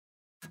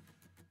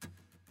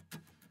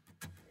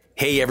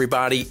Hey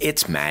everybody,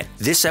 it's Matt.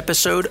 This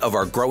episode of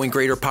our Growing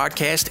Greater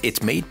podcast,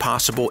 it's made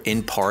possible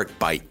in part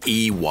by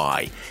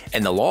EY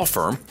and the law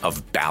firm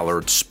of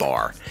Ballard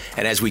Spahr.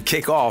 And as we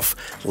kick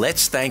off,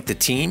 let's thank the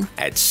team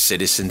at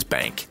Citizens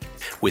Bank.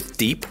 With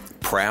deep,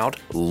 proud,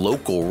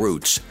 local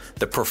roots,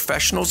 the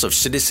professionals of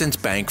Citizens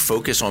Bank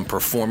focus on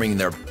performing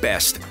their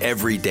best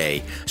every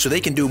day so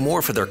they can do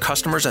more for their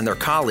customers and their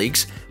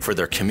colleagues, for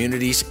their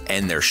communities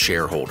and their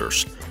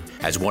shareholders.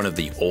 As one of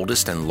the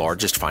oldest and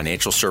largest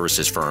financial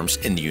services firms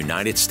in the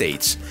United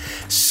States,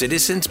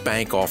 Citizens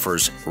Bank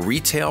offers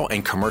retail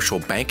and commercial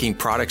banking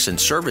products and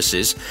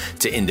services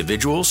to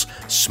individuals,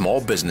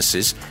 small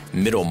businesses,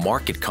 middle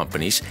market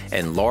companies,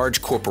 and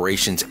large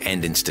corporations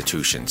and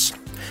institutions.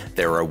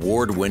 Their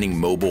award-winning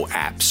mobile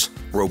apps,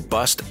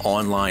 robust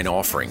online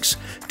offerings,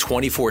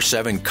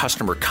 24/7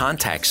 customer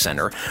contact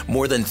center,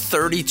 more than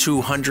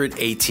 3,200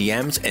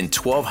 ATMs and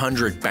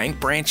 1,200 bank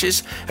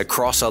branches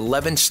across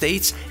 11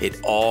 states, it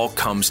all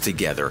comes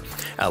together,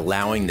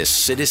 allowing the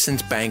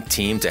Citizens Bank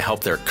team to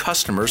help their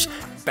customers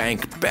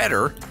bank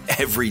better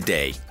every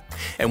day.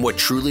 And what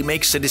truly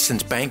makes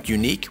Citizens Bank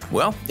unique?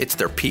 Well, it's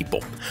their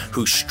people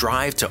who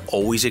strive to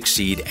always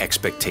exceed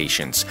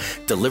expectations,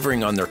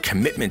 delivering on their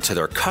commitment to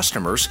their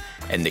customers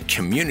and the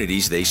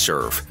communities they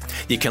serve.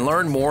 You can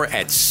learn more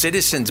at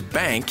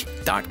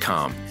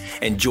citizensbank.com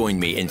and join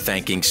me in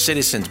thanking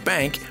Citizens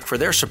Bank for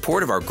their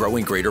support of our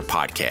Growing Greater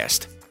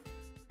podcast.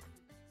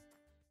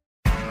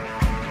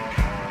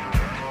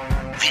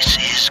 This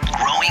is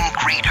Growing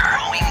Greater.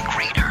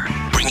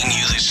 Bringing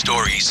you the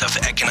stories of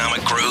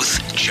economic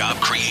growth,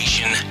 job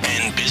creation,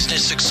 and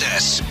business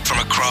success from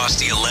across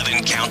the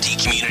 11-county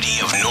community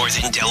of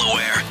northern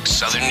Delaware,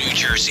 southern New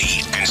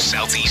Jersey, and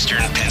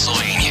southeastern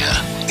Pennsylvania.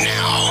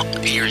 Now,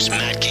 here's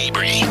Matt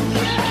Gabrey.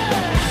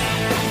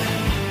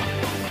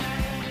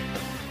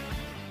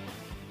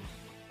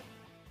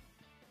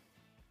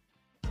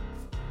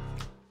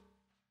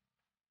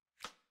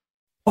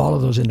 All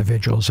of those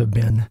individuals have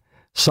been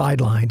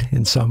sidelined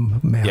in some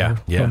manner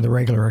from the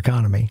regular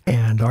economy.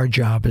 And our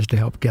job is to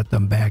help get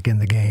them back in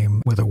the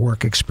game with a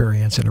work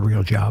experience and a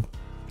real job.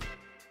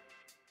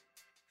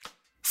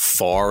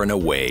 Far and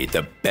away,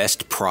 the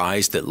best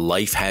prize that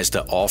life has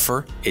to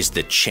offer is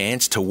the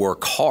chance to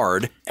work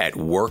hard at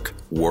work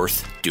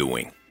worth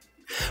doing.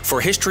 For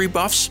history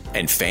buffs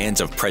and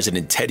fans of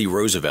President Teddy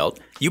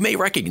Roosevelt, you may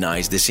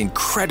recognize this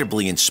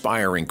incredibly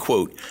inspiring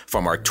quote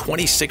from our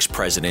 26th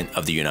President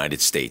of the United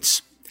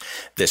States.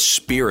 The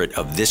spirit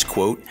of this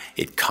quote,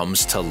 it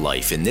comes to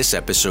life in this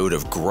episode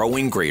of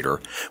Growing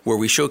Greater, where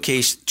we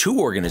showcase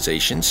two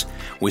organizations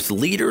with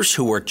leaders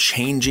who are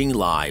changing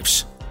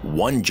lives,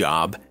 one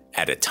job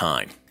at a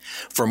time.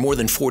 For more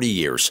than 40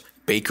 years,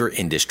 Baker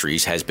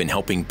Industries has been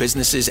helping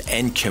businesses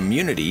and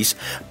communities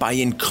by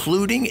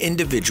including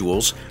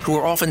individuals who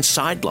are often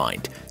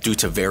sidelined due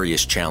to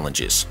various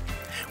challenges.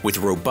 With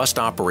robust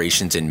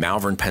operations in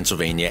Malvern,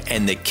 Pennsylvania,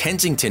 and the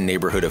Kensington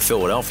neighborhood of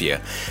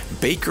Philadelphia,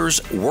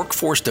 Baker's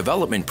Workforce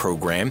Development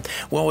Program,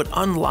 it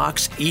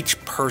unlocks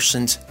each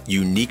person's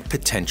unique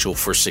potential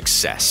for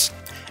success,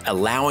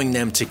 allowing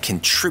them to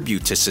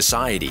contribute to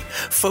society,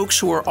 folks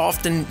who are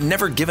often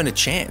never given a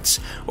chance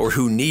or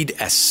who need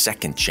a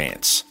second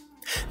chance.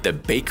 The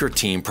Baker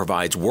team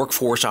provides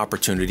workforce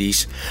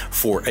opportunities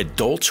for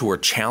adults who are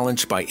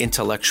challenged by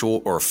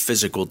intellectual or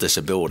physical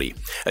disability,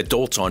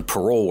 adults on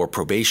parole or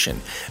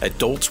probation,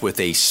 adults with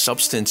a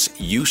substance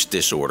use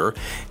disorder,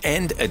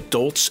 and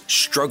adults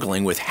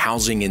struggling with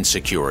housing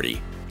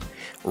insecurity.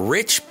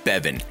 Rich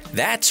Bevan,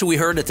 that's who we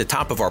heard at the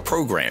top of our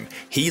program.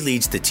 He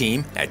leads the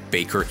team at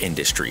Baker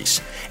Industries,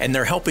 and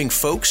they're helping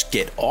folks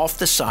get off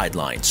the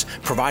sidelines,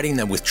 providing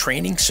them with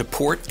training,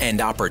 support,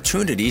 and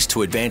opportunities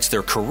to advance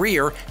their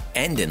career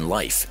and in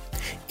life.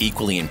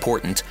 Equally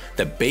important,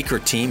 the Baker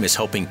team is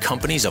helping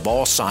companies of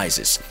all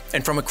sizes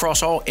and from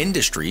across all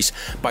industries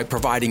by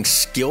providing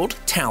skilled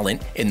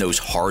talent in those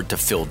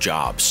hard-to-fill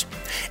jobs.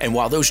 And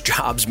while those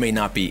jobs may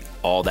not be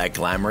all that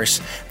glamorous,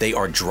 they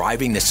are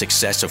driving the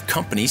success of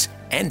companies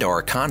and our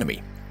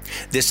economy.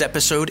 This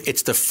episode,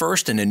 it's the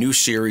first in a new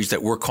series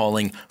that we're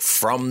calling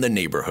From the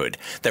Neighborhood,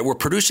 that we're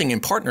producing in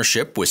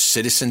partnership with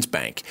Citizens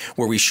Bank,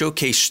 where we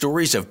showcase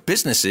stories of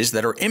businesses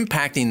that are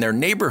impacting their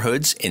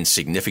neighborhoods in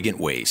significant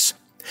ways.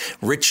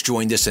 Rich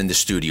joined us in the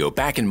studio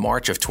back in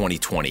March of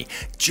 2020,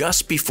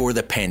 just before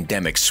the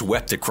pandemic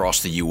swept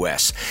across the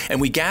U.S.,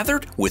 and we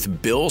gathered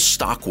with Bill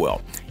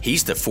Stockwell.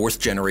 He's the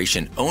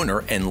fourth-generation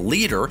owner and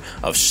leader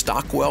of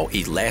Stockwell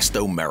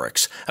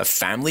Elastomerics, a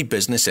family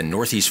business in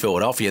Northeast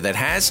Philadelphia that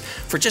has,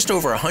 for just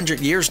over 100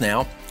 years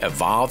now,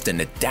 evolved and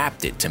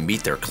adapted to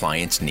meet their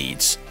clients'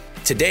 needs.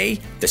 Today,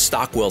 the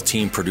Stockwell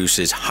team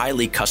produces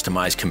highly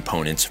customized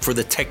components for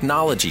the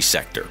technology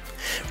sector.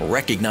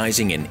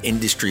 Recognizing an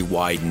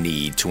industry-wide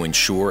need to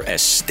ensure a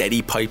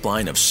steady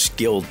pipeline of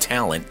skilled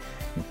talent,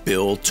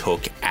 Bill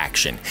took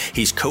action.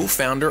 He's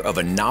co-founder of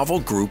a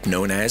novel group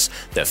known as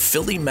the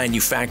Philly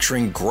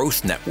Manufacturing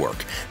Growth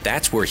Network.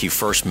 That's where he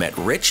first met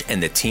Rich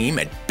and the team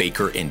at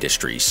Baker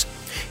Industries.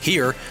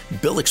 Here,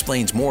 Bill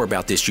explains more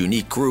about this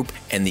unique group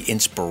and the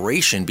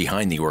inspiration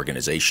behind the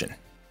organization.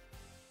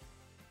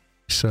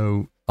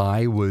 So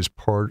I was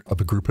part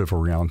of a group of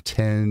around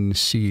 10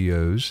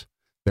 CEOs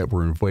that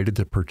were invited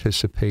to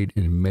participate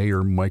in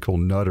Mayor Michael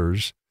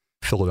Nutter's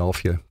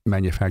Philadelphia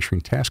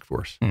Manufacturing Task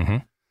Force. Mm-hmm.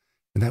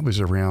 And that was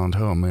around,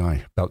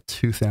 about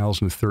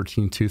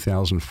 2013,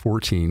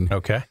 2014.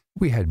 Okay.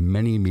 We had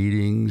many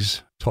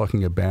meetings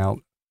talking about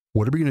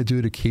what are we going to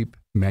do to keep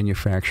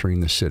manufacturing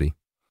in the city.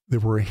 There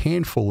were a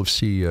handful of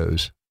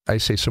CEOs, I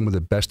say some of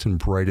the best and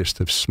brightest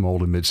of small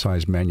to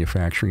mid-sized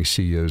manufacturing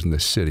CEOs in the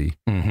city,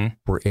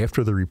 where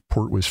after the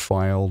report was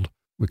filed,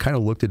 we kind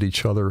of looked at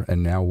each other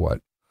and now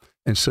what?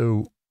 And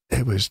so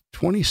it was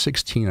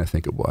 2016, I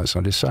think it was.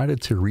 I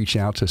decided to reach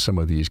out to some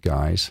of these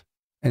guys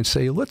and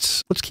say,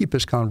 let's keep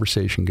this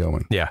conversation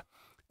going. Yeah.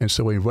 And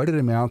so I invited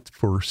him out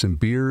for some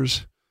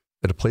beers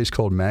at a place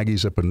called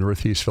Maggie's up in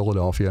Northeast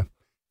Philadelphia.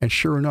 And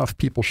sure enough,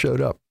 people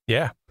showed up.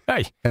 Yeah.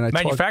 Hey, and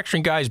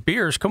manufacturing guys,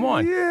 beers, come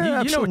on.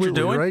 Yeah, you know what you're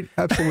doing. Right?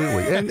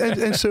 Absolutely.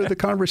 and so the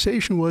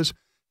conversation was,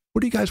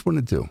 what do you guys want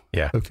to do?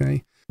 Yeah.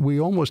 Okay. We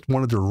almost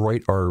wanted to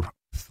write our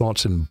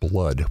thoughts in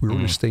blood. We were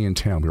going to stay in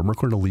town. We weren't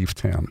going to leave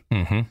town.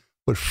 Mm-hmm.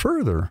 But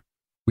further,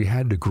 we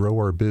had to grow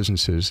our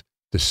businesses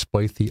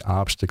despite the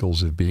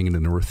obstacles of being in a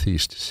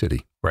Northeast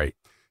city. Right.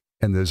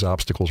 And those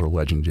obstacles are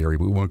legendary.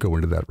 We won't go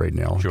into that right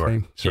now. Sure.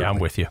 Okay? Yeah, I'm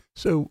with you.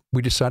 So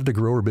we decided to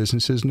grow our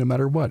businesses no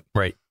matter what.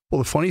 Right. Well,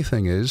 the funny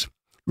thing is,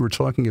 we were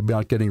talking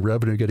about getting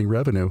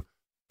revenue.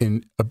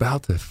 In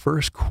about the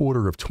first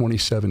quarter of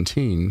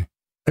 2017,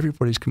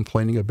 everybody's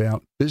complaining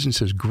about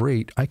business is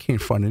great. I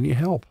can't find any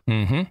help.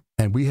 Mm-hmm.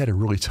 And we had a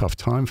really tough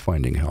time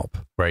finding help.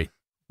 Right.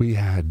 We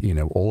had,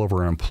 all of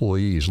our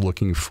employees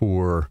looking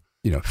for,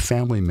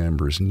 family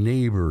members,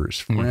 neighbors,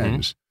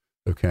 friends.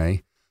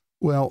 Okay.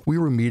 Well, we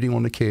were meeting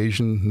on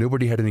occasion.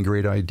 Nobody had any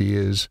great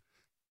ideas.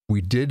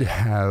 We did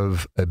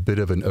have a bit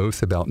of an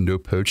oath about no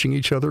poaching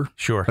each other.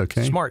 Sure.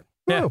 Okay. Smart.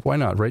 Yeah. Yeah. Why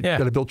not? Right. Yeah.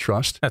 Got to build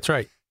trust. That's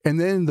right. And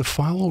then the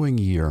following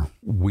year,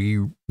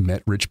 we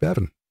met Rich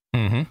Bevan.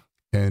 Mm-hmm.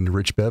 And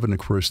Rich Bevan, of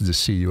course, is the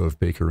CEO of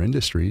Baker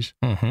Industries.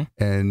 Mm-hmm.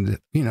 And,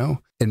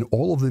 in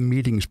all of the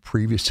meetings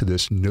previous to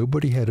this,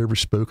 nobody had ever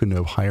spoken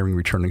of hiring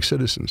returning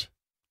citizens.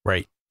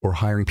 Right. Or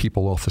hiring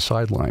people off the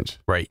sidelines.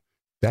 Right.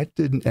 That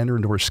didn't enter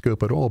into our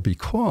scope at all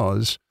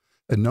because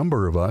a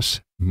number of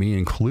us, me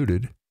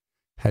included,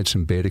 had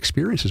some bad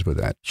experiences with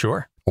that.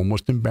 Sure.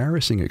 Almost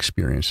embarrassing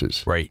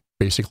experiences. Right.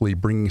 Basically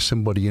bringing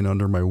somebody in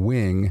under my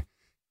wing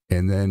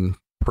and then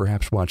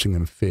perhaps watching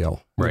them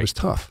fail. Right. It was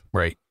tough.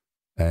 Right.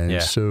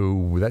 And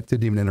so that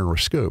didn't even enter our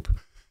scope.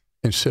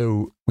 And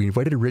so we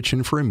invited Rich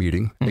in for a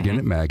meeting, again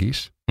at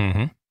Maggie's,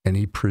 and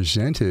he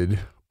presented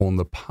on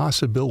the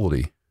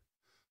possibility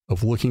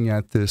of looking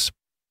at this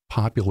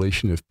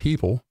population of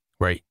people.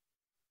 Right.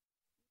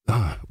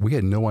 We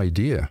had no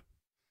idea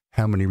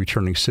how many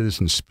returning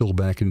citizens spill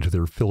back into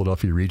their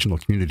Philadelphia regional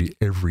community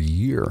every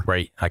year.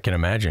 Right. I can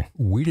imagine.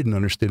 We didn't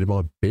understand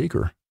about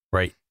Baker.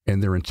 Right.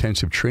 And their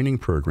intensive training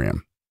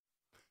program.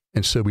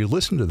 And so we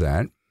listened to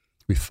that.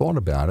 We thought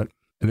about it.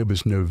 And it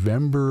was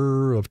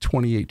November of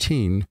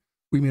 2018,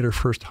 we made our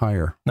first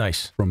hire.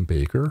 Nice. From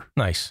Baker.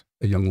 Nice.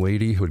 A young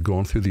lady who had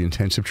gone through the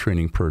intensive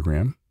training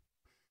program.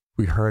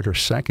 We hired our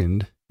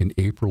second in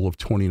April of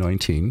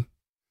 2019.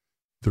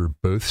 They're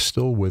both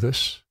still with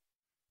us,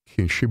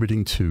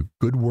 contributing to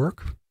good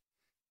work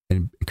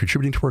and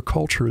contributing to our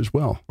culture as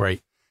well.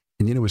 Right.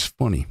 And it was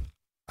funny.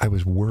 I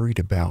was worried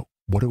about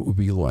what it would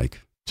be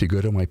like to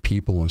go to my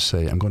people and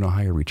say, I'm going to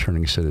hire a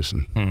returning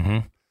citizen.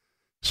 Mm-hmm.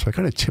 So I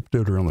kind of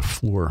tiptoed around the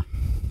floor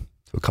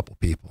to a couple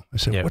people. I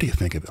said, what do you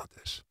think about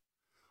this?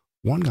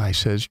 One guy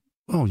says,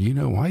 well,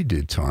 I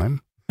did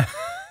time.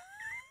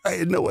 I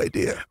had no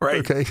idea. Right.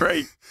 Okay.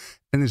 Right.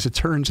 And as it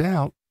turns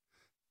out,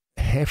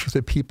 half of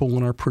the people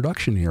in our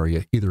production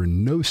area either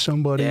know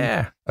somebody,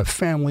 a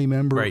family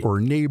member or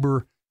a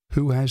neighbor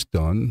who has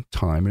done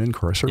time in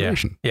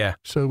incarceration. Yeah.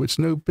 So it's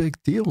no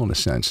big deal in a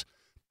sense.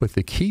 But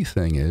the key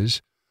thing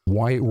is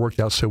why it worked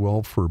out so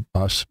well for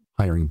us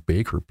hiring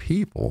Baker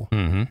people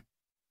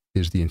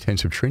is the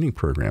intensive training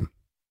program.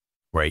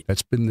 Right.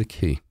 That's been the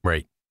key.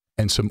 Right.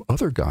 And some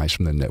other guys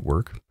from the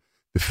network,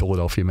 the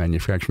Philadelphia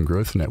Manufacturing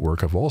Growth Network,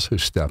 have also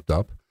stepped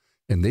up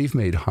and they've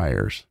made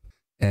hires.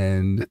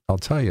 And I'll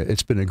tell you,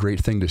 it's been a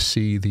great thing to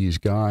see these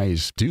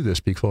guys do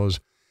this because,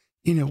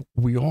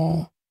 we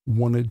all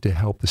wanted to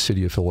help the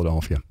city of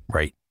Philadelphia.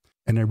 Right.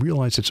 And I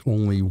realize it's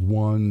only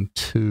 1,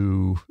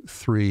 2,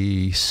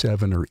 3,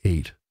 7, or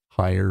 8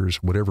 hires,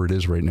 whatever it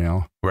is right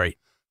now. Right.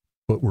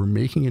 But we're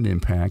making an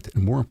impact.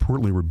 And more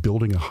importantly, we're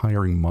building a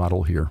hiring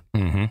model here.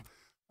 Mm-hmm.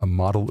 A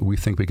model that we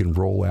think we can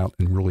roll out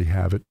and really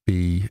have it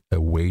be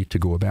a way to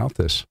go about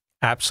this.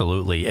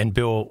 Absolutely. And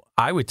Bill,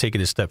 I would take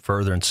it a step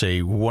further and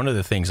say one of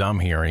the things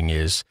I'm hearing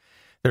is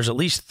there's at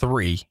least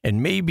 3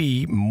 and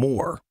maybe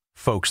more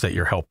folks that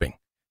you're helping.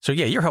 So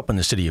yeah, you're helping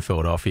the city of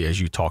Philadelphia, as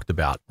you talked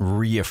about,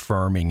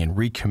 reaffirming and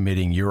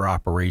recommitting your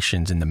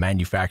operations in the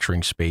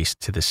manufacturing space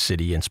to the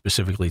city and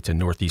specifically to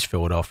Northeast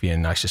Philadelphia,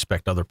 and I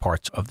suspect other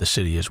parts of the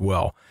city as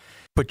well.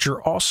 But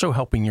you're also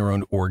helping your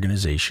own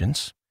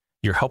organizations.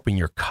 you're helping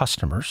your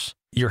customers,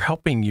 you're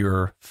helping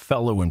your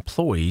fellow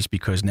employees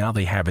because now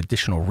they have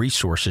additional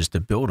resources to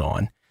build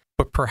on,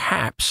 but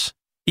perhaps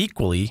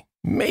equally,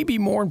 maybe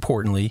more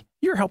importantly,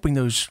 you're helping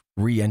those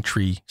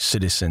reentry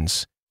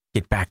citizens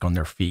get back on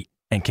their feet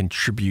and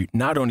contribute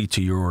not only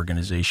to your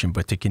organization,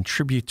 but to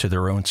contribute to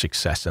their own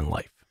success in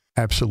life.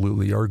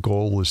 Absolutely. Our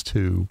goal is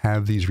to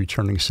have these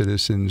returning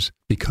citizens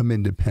become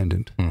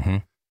independent. Mm-hmm.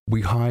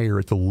 We hire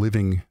at the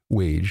living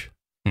wage,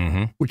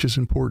 which is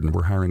important.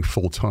 We're hiring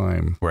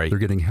full-time. Right. They're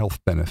getting health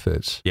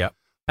benefits. Yeah.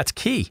 That's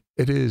key.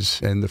 It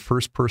is. And the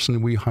first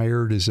person we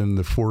hired is in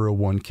the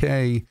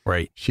 401k.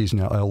 Right. She's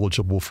now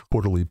eligible for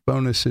quarterly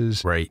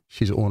bonuses. Right.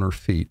 She's on her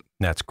feet.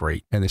 That's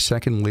great. And the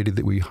second lady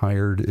that we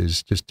hired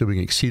is just doing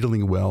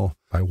exceedingly well.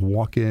 I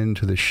walk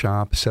into the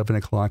shop 7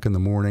 o'clock in the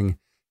morning,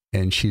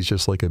 and she's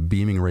just like a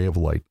beaming ray of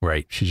light.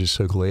 Right. She's just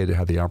so glad to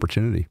have the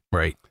opportunity.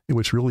 Right. And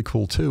what's really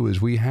cool, too, is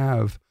we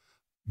have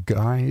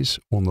guys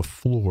on the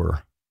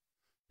floor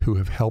who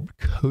have helped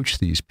coach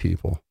these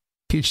people,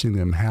 teaching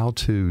them how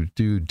to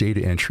do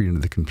data entry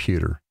into the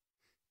computer,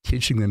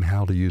 teaching them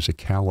how to use a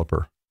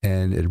caliper.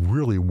 And it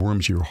really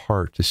warms your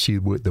heart to see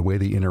the way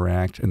they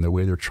interact and the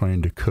way they're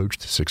trying to coach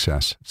to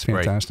success. It's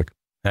fantastic. Right.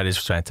 That is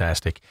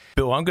fantastic.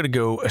 Bill, I'm going to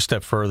go a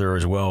step further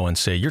as well and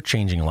say you're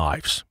changing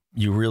lives.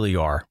 You really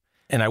are.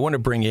 And I want to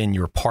bring in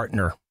your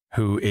partner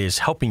who is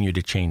helping you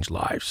to change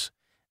lives.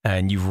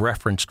 And you've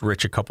referenced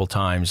Rich a couple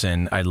times,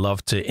 and I'd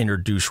love to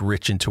introduce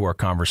Rich into our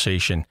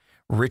conversation.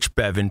 Rich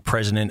Bevan,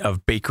 president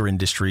of Baker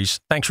Industries.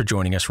 Thanks for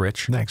joining us,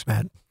 Rich. Thanks,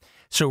 Matt.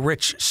 So,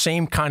 Rich,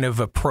 same kind of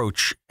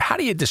approach. How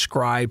do you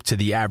describe to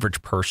the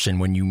average person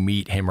when you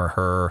meet him or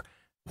her,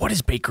 what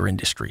is Baker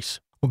Industries?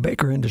 Well,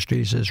 Baker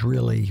Industries is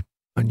really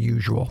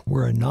unusual.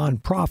 We're a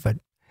nonprofit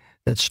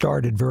that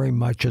started very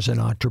much as an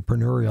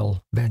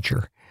entrepreneurial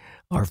venture.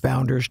 Our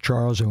founders,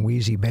 Charles and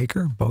Wheezy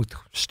Baker, both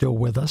still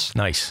with us.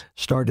 Nice.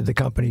 Started the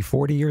company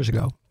 40 years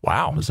ago.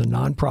 Wow. It was a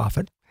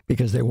nonprofit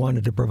because they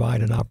wanted to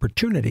provide an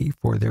opportunity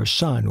for their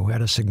son who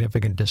had a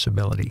significant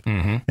disability.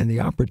 Mm-hmm. And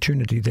the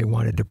opportunity they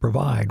wanted to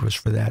provide was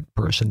for that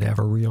person to have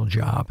a real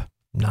job,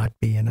 not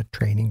be in a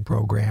training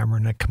program or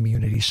in a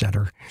community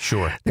center.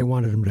 Sure. They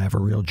wanted them to have a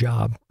real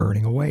job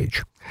earning a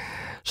wage.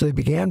 So they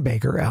began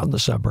Baker out in the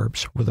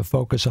suburbs with a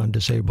focus on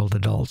disabled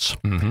adults.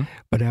 Mm-hmm.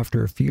 But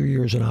after a few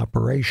years in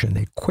operation,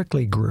 they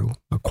quickly grew,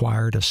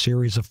 acquired a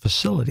series of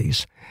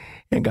facilities,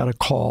 and got a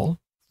call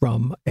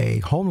from a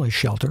homeless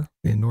shelter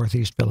in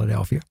Northeast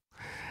Philadelphia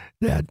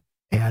that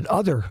had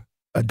other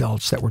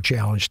adults that were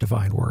challenged to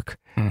find work.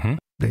 Mm-hmm.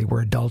 They were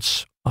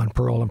adults on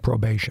parole and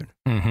probation.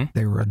 Mm-hmm.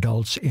 They were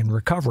adults in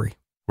recovery.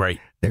 Right.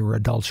 They were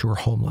adults who were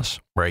homeless.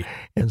 Right.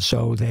 And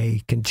so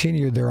they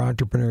continued their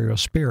entrepreneurial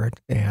spirit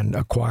and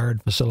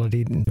acquired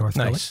facility in North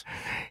Philly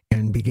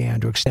and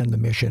began to extend the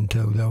mission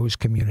to those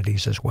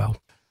communities as well.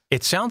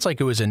 It sounds like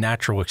it was a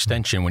natural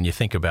extension when you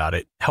think about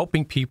it,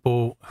 helping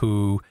people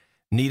who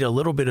need a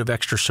little bit of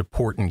extra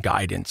support and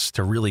guidance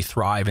to really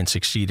thrive and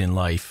succeed in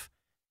life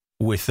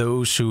with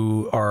those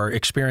who are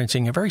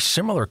experiencing a very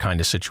similar kind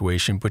of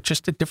situation, but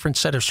just a different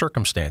set of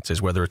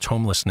circumstances, whether it's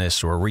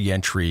homelessness or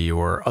reentry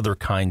or other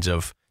kinds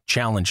of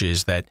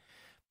challenges that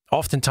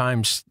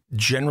oftentimes,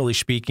 generally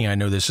speaking, I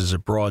know this is a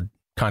broad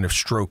kind of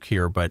stroke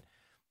here, but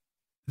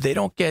they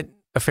don't get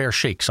a fair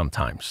shake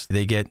sometimes.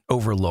 They get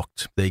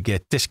overlooked. They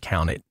get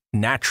discounted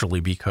naturally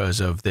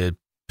because of the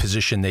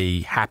position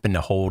they happen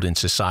to hold in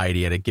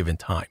society at a given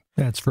time.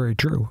 That's very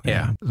true.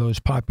 Yeah. And those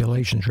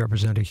populations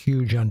represent a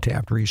huge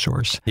untapped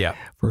resource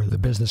for the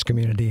business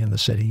community in the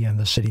city and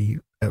the city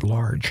at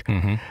large.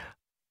 Mm-hmm.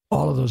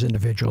 All of those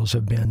individuals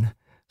have been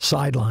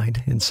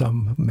sidelined in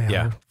some manner.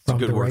 Yeah, it's a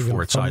good word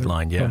for it,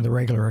 sidelined, from the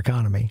regular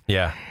economy.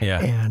 Yeah, yeah.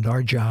 And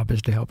our job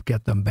is to help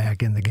get them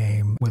back in the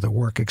game with a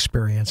work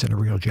experience and a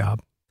real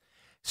job.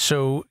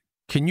 So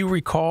can you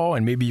recall,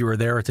 and maybe you were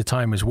there at the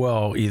time as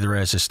well, either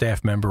as a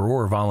staff member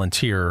or a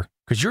volunteer,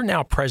 because you're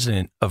now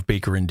president of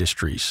Baker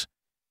Industries.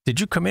 Did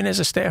you come in as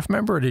a staff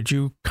member, or did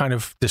you kind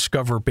of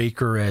discover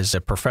Baker as a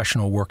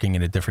professional working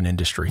in a different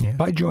industry? Yeah.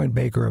 I joined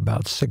Baker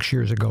about 6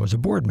 years ago as a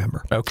board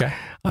member. Okay.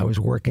 I was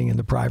working in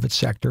the private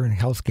sector in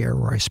healthcare,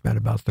 where I spent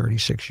about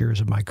 36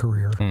 years of my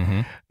career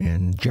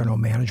in general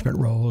management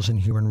roles and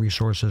human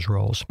resources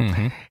roles.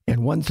 Mm-hmm.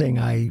 And one thing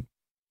I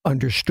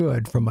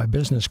understood from my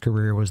business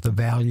career was the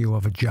value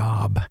of a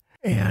job.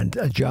 And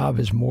a job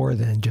is more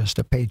than just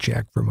a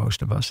paycheck for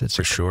most of us. It's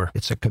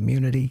It's a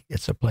community.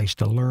 It's a place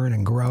to learn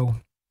and grow.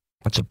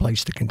 It's a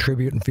place to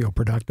contribute and feel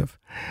productive.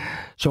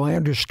 So I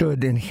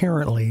understood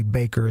inherently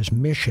Baker's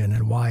mission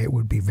and why it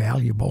would be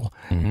valuable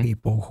to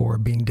people who are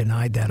being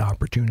denied that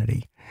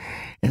opportunity.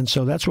 And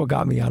so that's what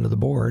got me onto the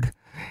board.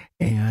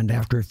 And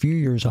after a few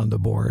years on the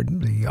board,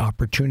 the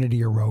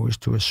opportunity arose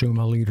to assume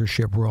a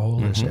leadership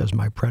role as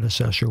my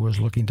predecessor was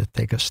looking to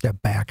take a step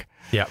back.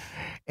 Yeah.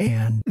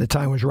 And the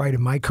time was right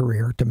in my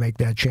career to make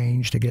that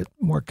change, to get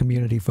more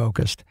community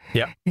focused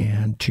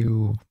and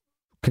to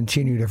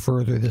continue to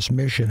further this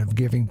mission of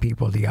giving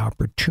people the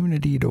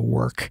opportunity to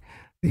work,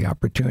 the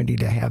opportunity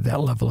to have that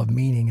level of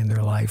meaning in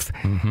their life,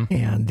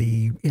 and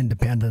the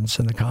independence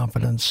and the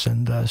confidence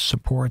and the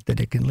support that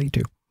it can lead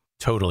to.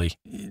 Totally.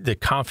 The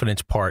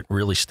confidence part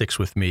really sticks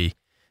with me.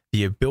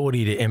 The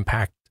ability to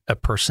impact a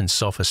person's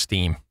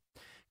self-esteem.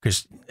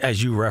 Because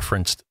as you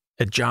referenced,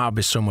 a job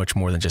is so much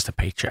more than just a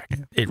paycheck.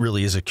 Yeah. It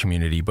really is a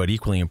community, but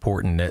equally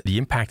important that the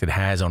impact it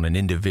has on an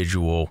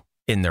individual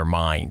in their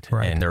mind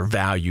and their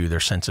value, their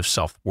sense of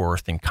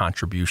self-worth and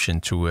contribution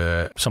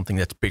to something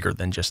that's bigger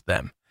than just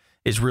them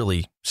is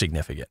really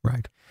significant.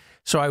 Right.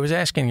 So I was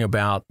asking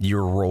about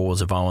your role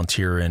as a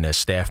volunteer and a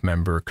staff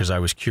member because I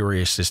was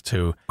curious as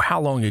to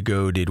how long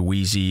ago did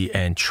Wheezy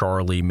and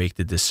Charlie make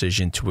the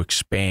decision to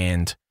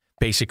expand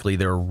basically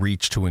their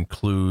reach to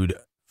include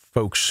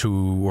folks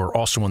who were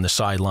also on the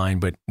sideline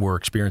but were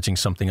experiencing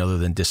something other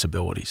than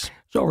disabilities?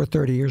 It's over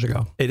 30 years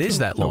ago. It is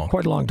that long.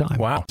 Quite a long time.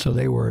 Wow. So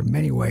they were in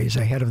many ways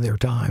ahead of their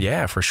time.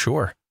 Yeah, for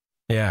sure.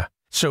 Yeah.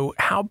 So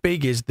how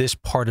big is this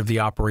part of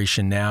the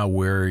operation now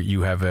where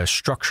you have a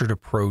structured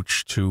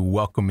approach to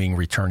welcoming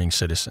returning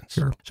citizens?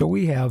 Sure. So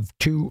we have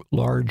two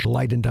large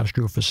light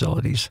industrial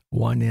facilities,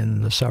 one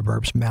in the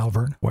suburbs,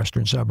 Malvern,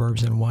 western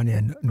suburbs, and one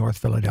in North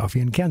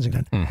Philadelphia and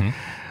Kensington. Mm-hmm.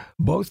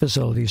 Both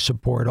facilities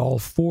support all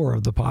four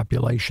of the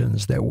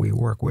populations that we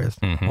work with,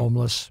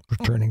 homeless,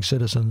 returning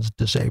citizens,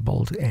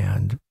 disabled,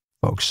 and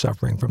folks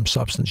suffering from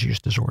substance use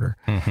disorder.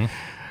 Mm-hmm.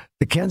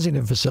 The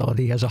Kensington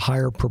facility has a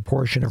higher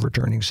proportion of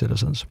returning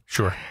citizens.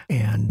 Sure.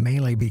 And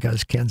mainly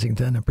because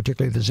Kensington, and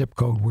particularly the zip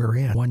code we're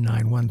in,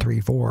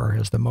 19134,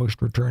 has the most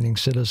returning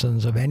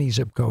citizens of any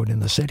zip code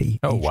in the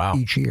city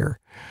each year.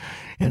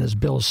 And as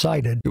Bill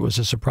cited, it was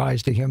a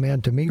surprise to him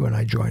and to me when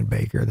I joined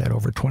Baker that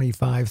over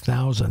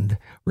 25,000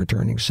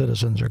 returning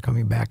citizens are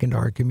coming back into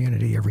our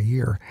community every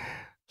year.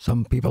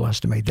 Some people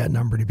estimate that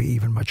number to be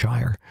even much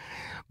higher.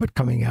 But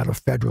coming out of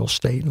federal,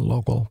 state, and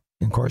local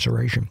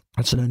incarceration,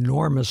 that's an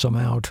enormous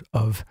amount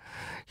of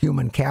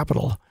human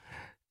capital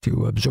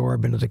to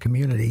absorb into the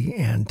community,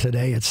 and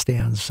today it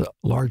stands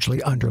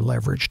largely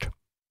under-leveraged.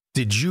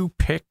 Did you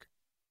pick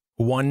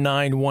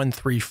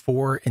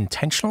 19134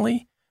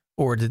 intentionally,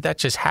 or did that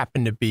just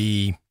happen to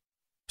be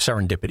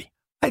serendipity?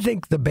 I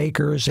think the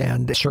Bakers,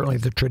 and certainly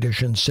the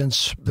tradition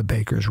since the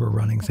Bakers were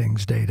running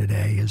things day to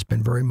day, has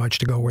been very much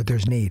to go where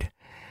there's need.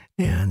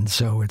 And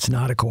so it's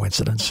not a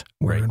coincidence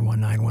we're in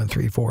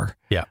 19134.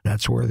 Yeah.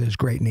 That's where there's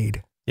great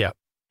need. Yeah.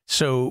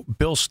 So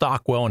Bill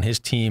Stockwell and his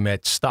team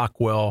at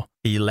Stockwell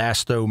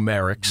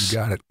Elastomerics. You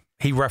got it.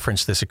 He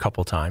referenced this a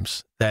couple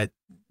times, that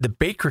the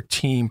Baker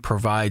team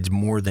provides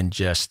more than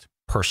just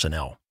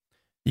personnel.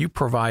 You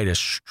provide a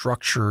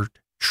structured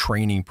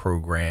training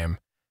program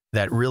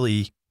that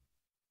really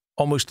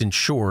almost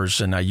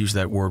ensures, and I use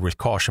that word with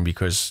caution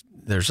because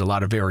there's a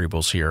lot of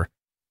variables here,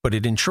 but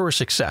it ensures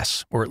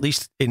success, or at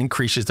least it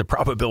increases the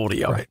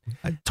probability of it.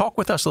 Talk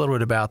with us a little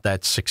bit about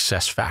that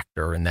success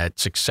factor and that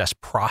success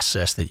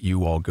process that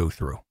you all go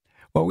through.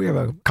 Well, we have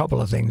a couple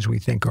of things we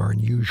think are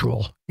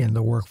unusual in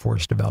the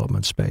workforce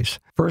development space.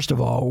 First of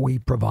all, we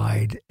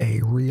provide a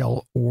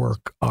real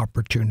work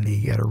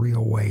opportunity at a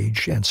real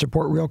wage and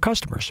support real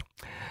customers.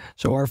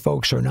 So our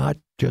folks are not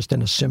just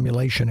in a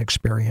simulation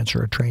experience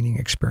or a training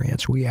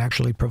experience. We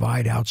actually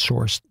provide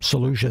outsourced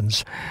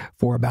solutions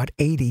for about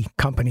 80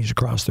 companies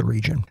across the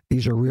region.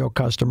 These are real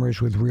customers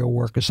with real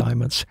work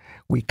assignments.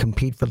 We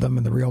compete for them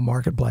in the real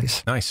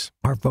marketplace. Nice.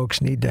 Our folks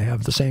need to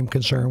have the same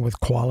concern with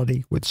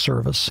quality, with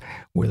service,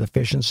 with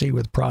efficiency,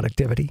 with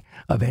productivity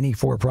of any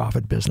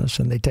for-profit business,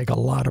 and they take a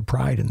lot of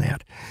pride in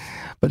that.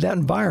 But that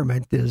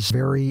environment is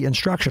very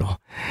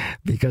instructional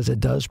because it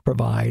does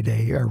provide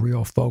a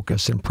real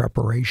focus and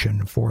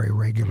preparation for a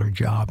regular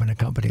job in a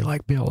company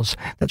like Bill's.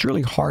 That's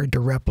really hard to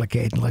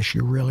replicate unless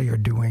you really are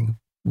doing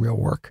real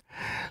work.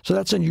 So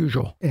that's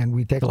unusual, and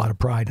we take a lot of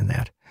pride in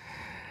that.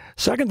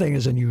 Second thing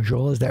is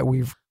unusual is that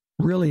we've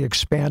really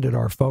expanded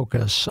our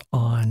focus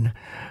on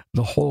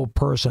the whole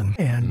person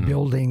and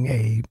building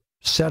a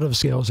set of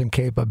skills and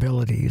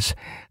capabilities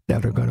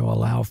that are going to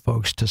allow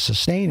folks to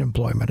sustain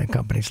employment in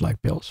companies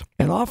like Bill's.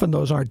 And often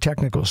those aren't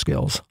technical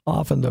skills.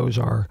 Often those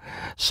are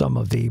some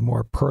of the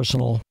more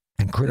personal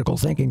and critical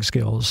thinking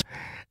skills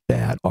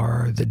that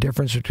are the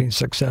difference between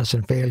success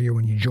and failure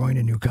when you join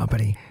a new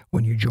company,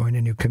 when you join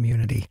a new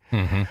community.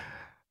 Mm-hmm.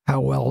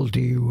 How well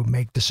do you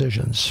make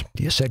decisions?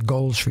 Do you set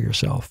goals for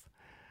yourself?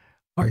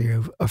 Are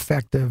you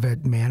effective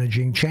at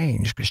managing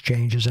change? Because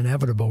change is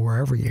inevitable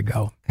wherever you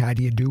go. How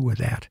do you do with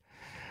that?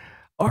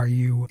 Are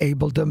you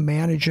able to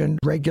manage and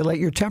regulate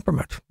your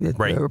temperament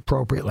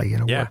appropriately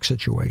in a work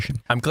situation?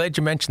 I'm glad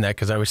you mentioned that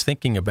because I was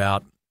thinking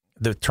about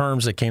the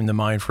terms that came to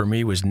mind for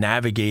me was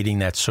navigating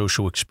that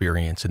social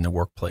experience in the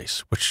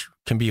workplace, which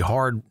can be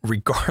hard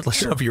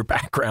regardless of your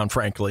background,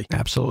 frankly.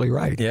 Absolutely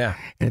right. Yeah.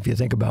 And if you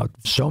think about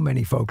so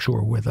many folks who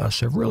are with us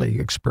have really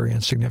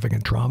experienced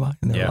significant trauma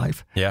in their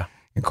life. Yeah.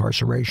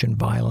 Incarceration,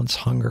 violence,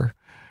 hunger,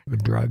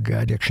 drug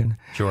addiction.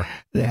 Sure.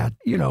 That,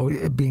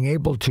 being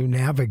able to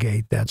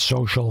navigate that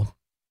social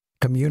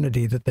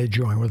community that they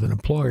join with an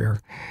employer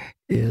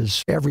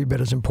is every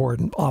bit as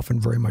important, often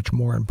very much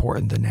more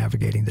important than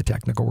navigating the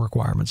technical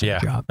requirements of the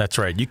job. That's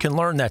right. You can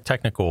learn that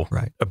technical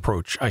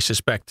approach. I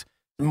suspect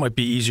it might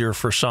be easier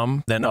for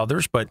some than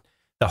others, but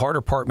the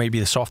harder part may be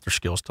the softer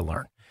skills to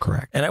learn.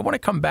 Correct. And I want to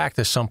come back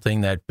to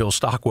something that Bill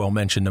Stockwell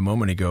mentioned a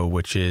moment ago,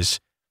 which is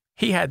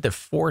he had the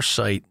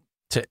foresight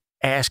to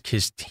ask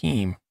his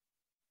team,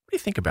 what do you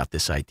think about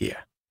this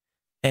idea?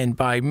 And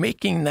by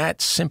making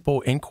that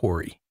simple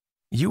inquiry,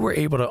 you were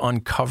able to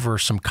uncover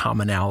some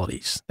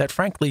commonalities that,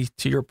 frankly,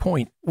 to your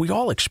point, we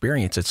all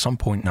experience at some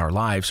point in our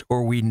lives,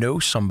 or we know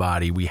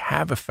somebody, we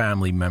have a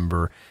family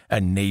member, a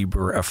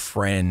neighbor, a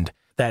friend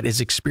that is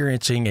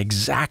experiencing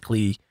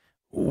exactly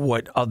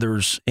what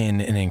others in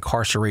an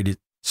incarcerated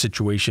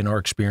situation are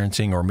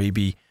experiencing, or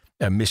maybe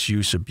a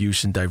misuse,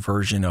 abuse, and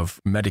diversion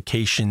of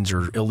medications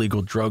or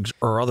illegal drugs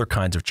or other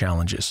kinds of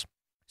challenges.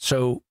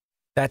 So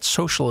that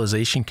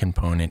socialization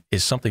component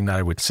is something that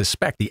I would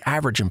suspect the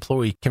average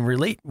employee can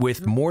relate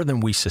with more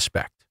than we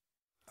suspect.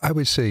 I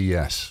would say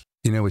yes.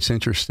 You know, it's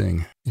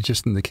interesting.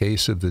 Just in the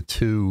case of the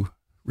two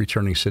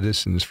returning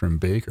citizens from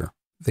Baker,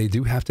 they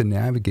do have to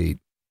navigate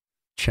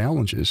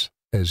challenges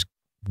as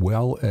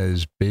well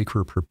as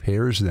Baker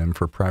prepares them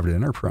for private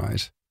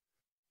enterprise.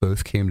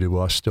 Both came to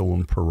us still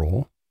on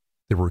parole.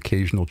 There were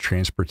occasional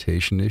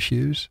transportation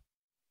issues,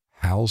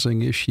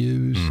 housing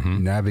issues,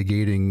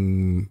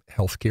 navigating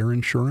healthcare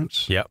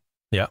insurance. Yep.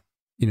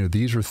 You know,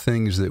 these are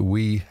things that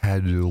we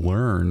had to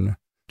learn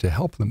to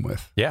help them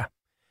with. Yeah.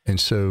 And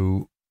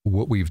so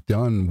what we've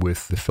done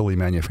with the Philly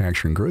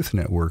Manufacturing Growth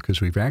Network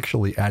is we've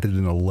actually added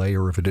in a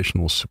layer of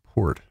additional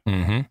support.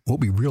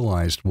 What we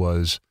realized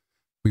was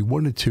we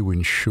wanted to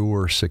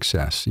ensure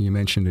success. You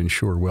mentioned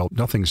ensure. Well,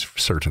 nothing's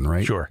certain,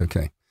 right? Sure.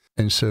 Okay.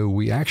 And so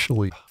we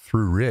actually,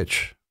 through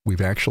Rich, we've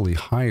actually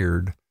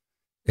hired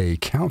a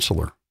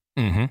counselor.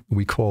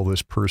 We call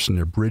this person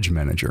a bridge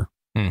manager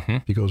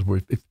because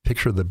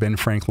picture the Ben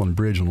Franklin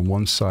Bridge. On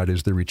one side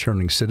is the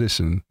returning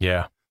citizen.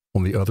 Yeah.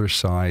 On the other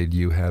side,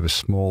 you have a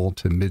small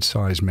to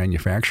mid-sized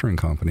manufacturing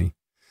company.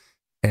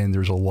 And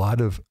there's a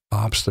lot of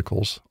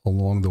obstacles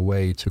along the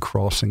way to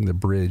crossing the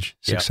bridge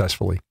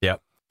successfully.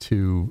 Yep.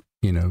 To,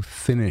 you know,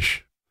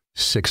 finish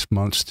 6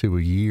 months to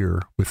a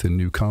year with a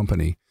new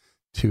company,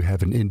 to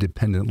have an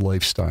independent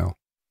lifestyle.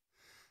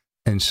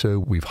 And so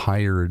we've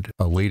hired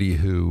a lady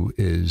who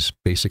is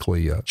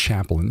basically a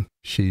chaplain.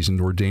 She's an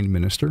ordained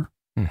minister,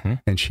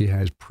 and she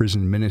has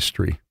prison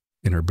ministry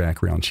in her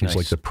background. She's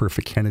like the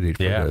perfect candidate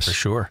for this. Yeah, for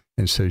sure.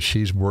 And so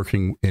she's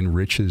working in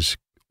Rich's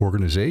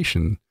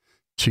organization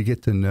to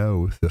get to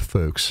know the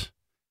folks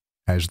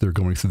as they're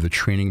going through the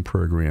training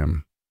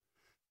program,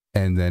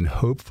 and then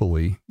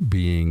hopefully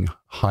being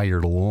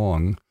hired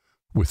along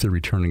with the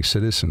returning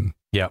citizen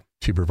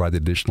to provide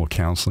additional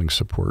counseling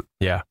support.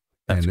 Yeah.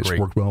 And it's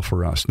worked well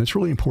for us. And it's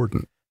really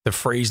important. The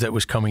phrase that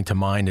was coming to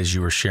mind as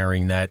you were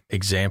sharing that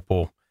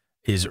example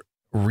is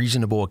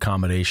reasonable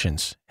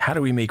accommodations. How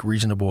do we make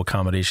reasonable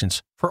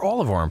accommodations for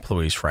all of our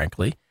employees,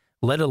 frankly,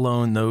 let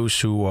alone those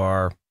who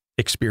are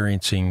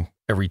experiencing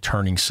a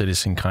returning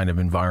citizen kind of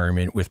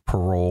environment with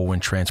parole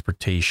and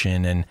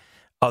transportation and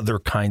other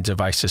kinds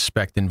of, I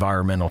suspect,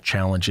 environmental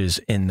challenges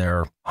in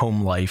their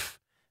home life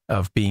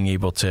of being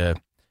able to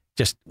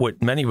just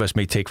what many of us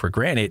may take for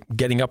granted,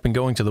 getting up and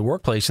going to the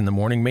workplace in the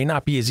morning may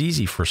not be as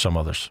easy for some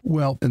others.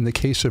 Well, in the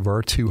case of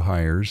our two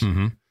hires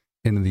and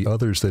the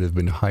others that have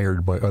been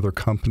hired by other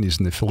companies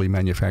in the Philly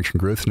Manufacturing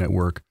Growth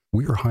Network,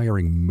 we are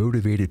hiring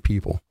motivated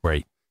people.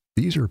 Right.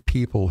 These are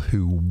people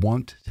who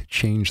want to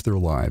change their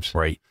lives.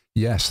 Right.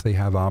 Yes, they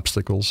have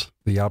obstacles.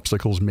 The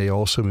obstacles may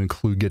also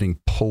include getting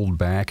pulled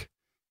back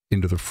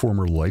into the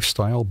former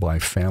lifestyle by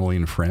family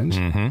and friends.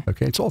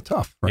 Okay, it's all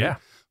tough, right? Yeah.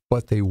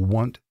 But they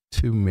want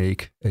to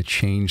make a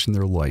change in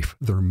their life.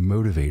 They're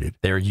motivated.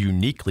 They're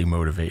uniquely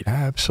motivated.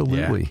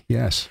 Absolutely,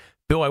 yes.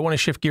 Bill, I want to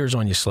shift gears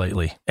on you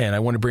slightly, and I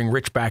want to bring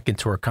Rich back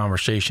into our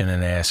conversation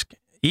and ask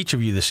each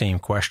of you the same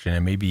question,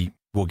 and maybe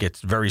we'll get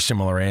very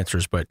similar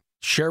answers, but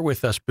share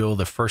with us, Bill,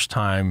 the first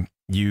time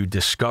you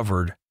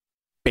discovered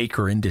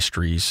Baker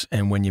Industries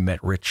and when you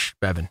met Rich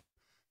Bevan.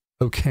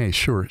 Okay,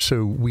 sure.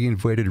 So we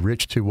invited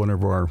Rich to one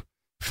of our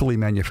Philly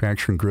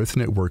Manufacturing Growth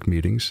Network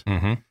meetings,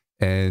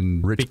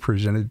 and Rich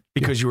presented...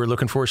 Because you were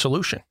looking for a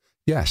solution.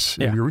 Yes.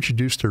 Yeah. We were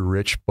introduced to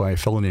Rich by a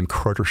fellow named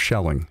Carter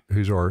Schelling,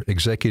 who's our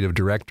executive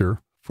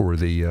director for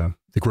the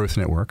Growth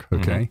Network,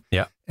 okay?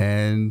 Yeah.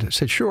 And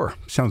said, sure,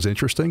 sounds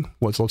interesting.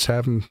 Let's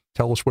have him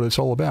tell us what it's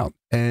all about.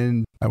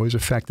 And I was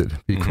affected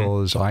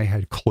because I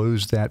had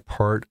closed that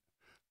part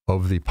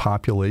of the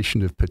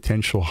population of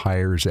potential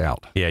hires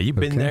out. Yeah, you've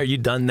been there,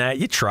 you've done that,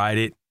 you tried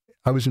it.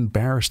 I was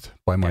embarrassed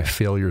by my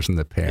failures in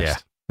the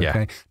past.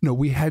 Okay? No,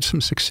 we had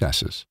some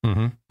successes,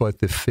 but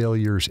the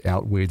failures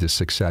outweighed the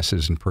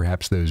successes, and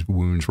perhaps those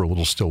wounds were a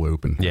little still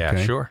open. Yeah,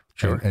 okay? Sure.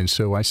 And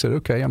so I said,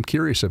 okay, I'm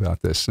curious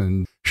about this.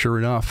 And sure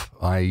enough,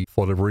 I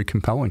thought it very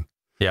compelling.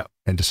 Yeah.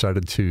 And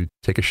decided to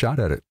take a shot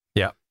at it.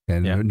 Yeah.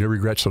 And no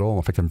regrets at all.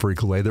 In fact, I'm very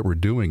glad that we're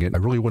doing it. I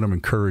really want to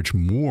encourage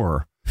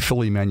more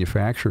Philly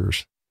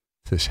manufacturers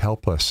to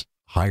help us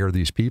hire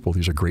these people.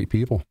 These are great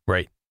people.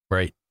 Right.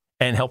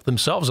 And help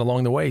themselves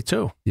along the way,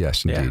 too.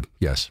 Yes, indeed.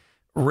 Yes.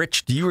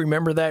 Rich, do you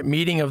remember that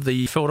meeting of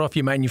the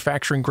Philadelphia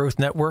Manufacturing Growth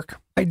Network?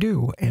 I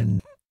do.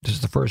 And this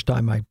is the first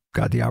time I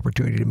got the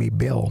opportunity to meet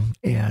Bill.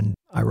 And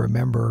I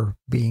remember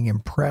being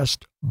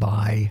impressed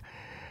by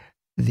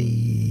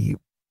the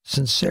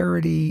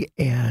sincerity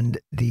and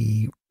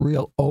the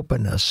real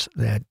openness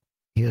that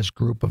his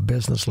group of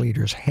business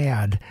leaders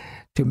had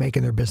to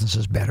making their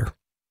businesses better.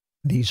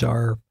 These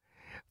are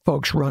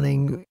folks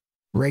running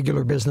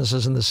regular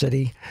businesses in the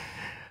city,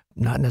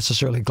 not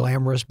necessarily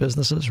glamorous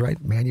businesses,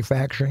 right?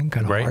 Manufacturing,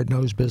 kind of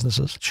hard-nosed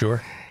businesses.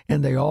 Sure.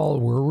 And they all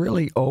were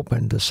really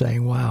open to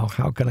saying, wow,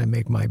 how can I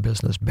make my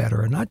business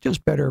better? And not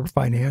just better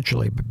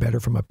financially, but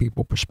better from a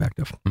people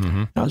perspective.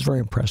 Mm-hmm. I was very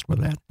impressed with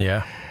that.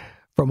 Yeah.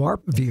 From our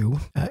view,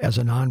 as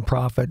a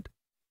nonprofit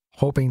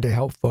hoping to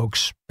help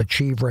folks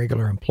achieve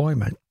regular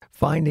employment,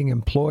 finding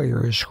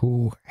employers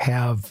who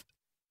have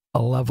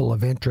a level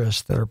of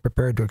interest, that are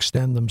prepared to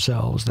extend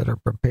themselves, that are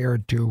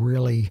prepared to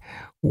really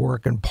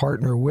work and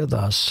partner with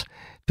us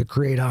to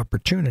create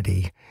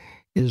opportunity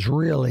is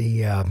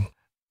really a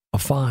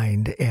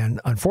find,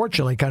 and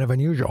unfortunately kind of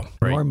unusual.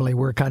 Right. Normally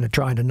we're kind of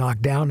trying to knock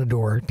down the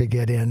door to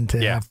get in to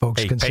have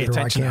folks consider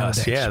our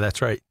candidates. Yeah,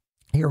 that's right.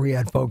 Here we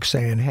had folks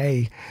saying,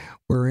 hey,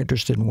 we're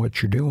interested in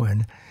what you're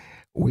doing.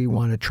 We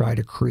want to try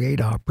to create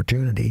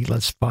opportunity.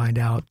 Let's find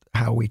out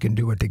how we can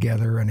do it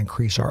together and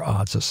increase our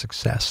odds of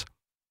success.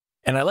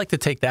 And I like to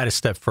take that a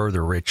step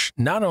further, Rich.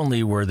 Not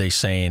only were they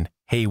saying,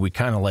 hey, we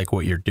kind of like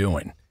what you're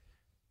doing,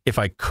 if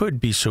I could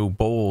be so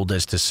bold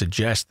as to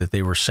suggest that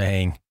they were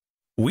saying,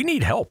 we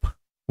need help.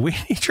 We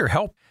need your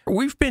help.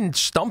 We've been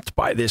stumped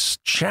by this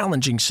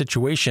challenging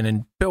situation.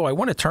 And Bill, I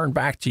want to turn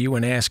back to you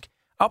and ask,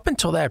 up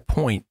until that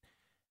point,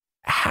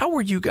 how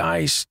were you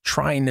guys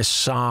trying to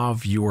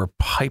solve your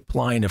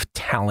pipeline of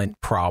talent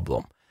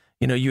problem?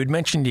 You know, you had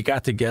mentioned you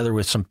got together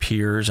with some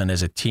peers and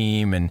as a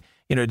team, and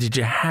you know, did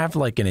you have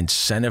like an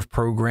incentive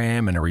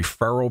program and a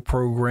referral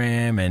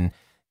program and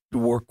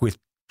work with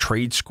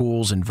trade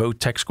schools and vote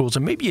tech schools?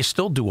 And maybe you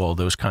still do all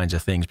those kinds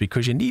of things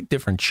because you need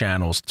different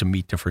channels to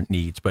meet different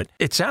needs. But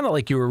it sounded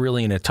like you were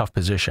really in a tough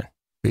position.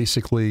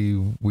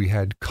 Basically, we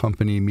had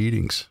company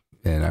meetings,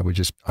 and I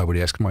would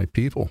ask my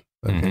people,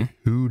 okay,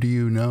 who do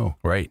you know?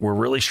 Right. We're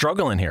really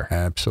struggling here.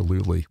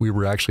 Absolutely. We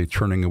were actually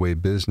turning away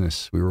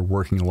business. We were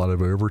working a lot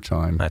of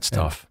overtime. That's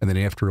tough. And then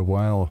after a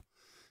while,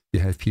 you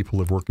have people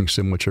that are working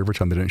so much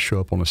overtime they didn't show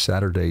up on a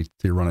Saturday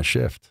to run a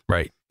shift.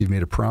 Right. You've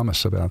made a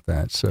promise about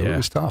that. So it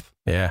was tough.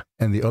 Yeah.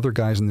 And the other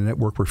guys in the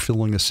network were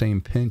feeling the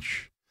same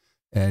pinch.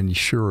 And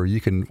sure, you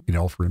can,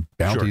 offer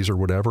bounties or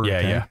whatever.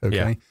 Yeah.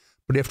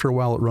 But after a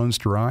while, it runs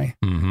dry.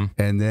 Mm-hmm.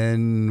 And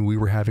then we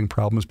were having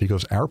problems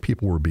because our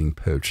people were being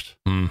poached.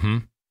 Mm-hmm.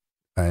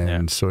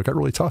 And so it got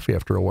really tough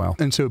after a while.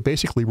 And so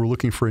basically, we're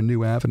looking for a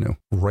new avenue.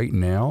 Right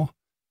now,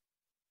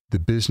 the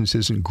business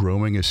isn't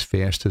growing as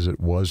fast as it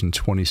was in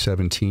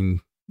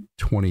 2017,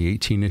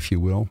 2018, if you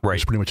will. Right.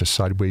 It's pretty much a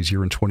sideways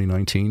year in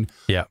 2019.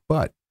 Yeah.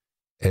 But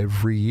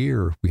every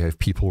year we have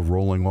people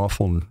rolling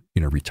off on,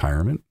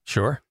 retirement.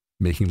 Sure.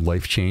 Making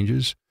life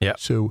changes. Yeah.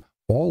 So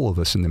all of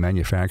us in the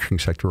manufacturing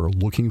sector are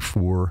looking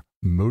for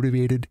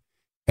motivated,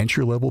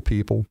 entry-level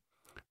people.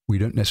 We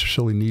don't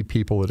necessarily need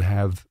people that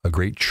have a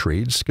great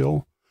trade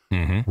skill.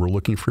 Mm-hmm. We're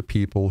looking for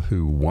people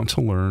who want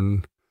to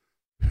learn,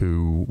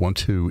 who want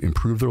to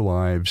improve their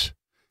lives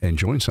and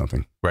join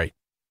something. Right.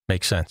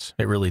 Makes sense.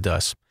 It really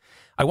does.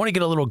 I want to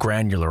get a little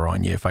granular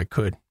on you if I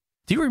could.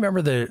 Do you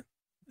remember the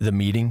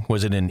meeting?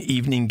 Was it an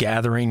evening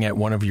gathering at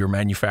one of your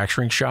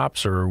manufacturing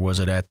shops, or was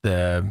it at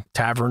the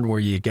tavern where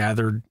you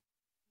gathered?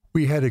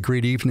 We had a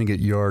great evening at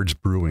Yards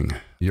Brewing.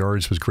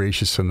 Yards was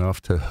gracious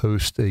enough to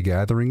host a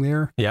gathering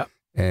there. Yeah.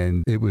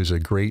 And it was a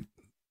great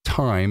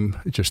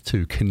time just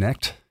to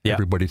connect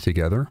everybody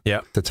together. Yeah.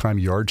 At the time,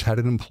 Yards had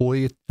an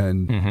employee,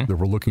 and they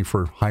were looking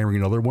for hiring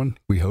another one,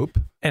 we hope.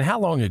 And how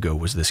long ago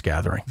was this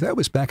gathering? That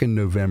was back in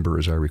November,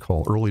 as I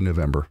recall, early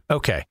November.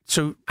 Okay.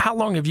 So how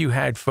long have you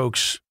had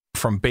folks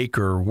from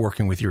Baker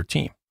working with your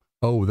team?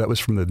 Oh, that was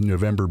from the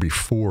November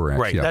before,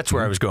 actually. Right. Yeah. That's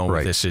where I was going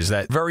with this, is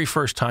that very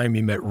first time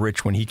you met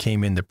Rich when he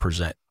came in to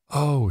present.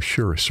 Oh,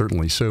 sure,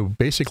 certainly. So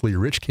basically,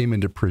 Rich came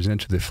in to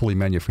present to the Philly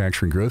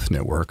Manufacturing Growth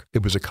Network.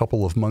 It was a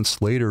couple of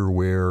months later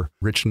where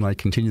Rich and I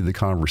continued the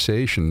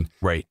conversation.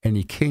 Right. And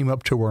he came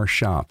up to our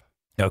shop.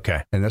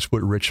 Okay. And that's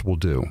what Rich will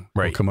do.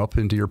 Right. He'll come up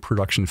into your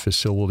production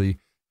facility.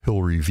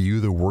 He'll review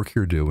the work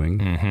you're doing.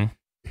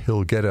 Mm-hmm.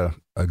 He'll get a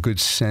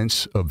good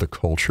sense of the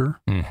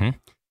culture. Mm-hmm.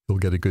 He'll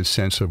get a good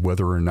sense of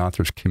whether or not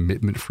there's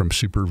commitment from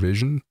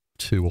supervision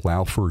to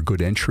allow for a good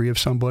entry of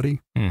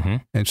somebody. Mm-hmm.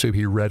 And so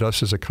he read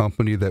us as a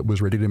company that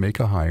was ready to make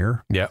a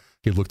hire. Yeah.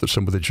 He looked at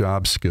some of the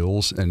job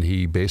skills, and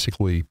he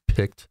basically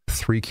picked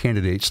 3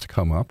 candidates to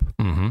come up,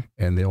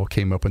 and they all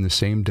came up on the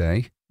same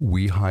day.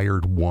 We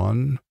hired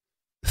one.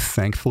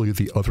 Thankfully,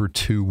 the other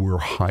 2 were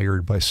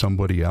hired by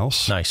somebody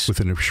else. Nice.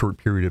 Within a short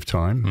period of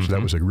time. So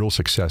that was a real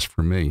success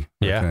for me.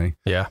 Yeah. Okay?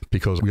 Yeah.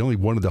 Because we only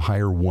wanted to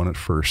hire one at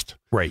first.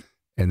 Right.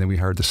 And then we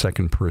hired the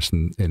second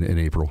person in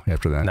April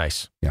after that.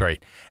 Nice. Yeah.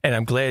 Great. And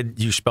I'm glad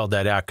you spelled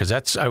that out, because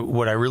that's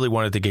what I really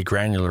wanted to get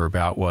granular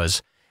about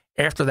was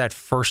after that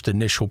first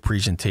initial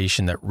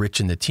presentation that Rich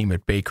and the team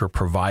at Baker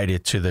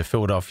provided to the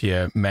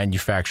Philadelphia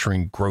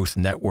Manufacturing Growth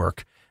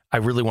Network, I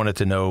really wanted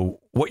to know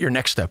what your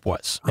next step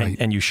was. Right.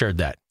 And you shared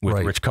that with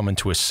Right. Rich coming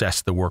to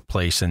assess the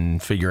workplace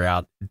and figure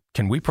out,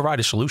 can we provide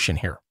a solution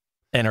here?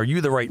 And are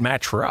you the right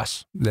match for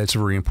us? That's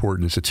very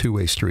important. It's a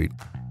two-way street.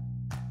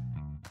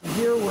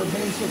 Here we're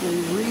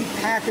basically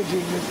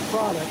repackaging this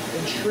product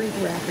and shrink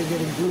wrapping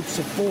it in groups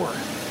of 4,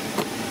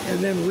 and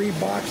then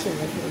reboxing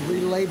it and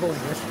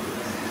relabeling it.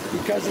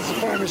 Because it's a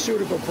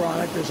pharmaceutical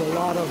product, there's a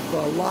lot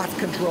of lot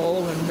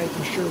control and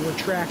making sure we're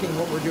tracking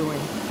what we're doing.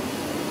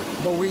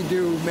 But we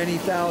do many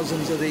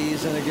thousands of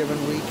these in a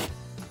given week.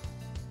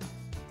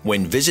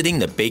 When visiting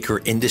the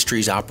Baker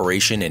Industries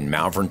operation in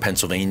Malvern,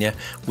 Pennsylvania,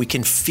 we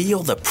can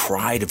feel the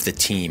pride of the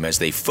team as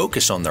they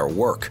focus on their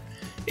work.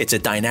 It's a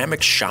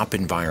dynamic shop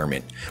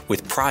environment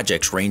with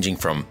projects ranging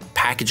from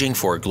packaging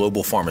for a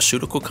global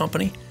pharmaceutical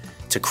company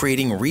to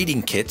creating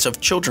reading kits of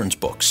children's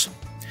books.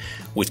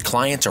 With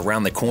clients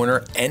around the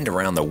corner and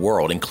around the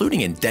world, including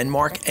in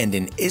Denmark and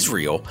in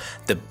Israel,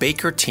 the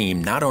Baker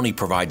team not only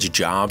provides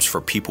jobs for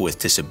people with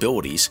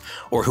disabilities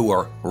or who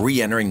are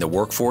re-entering the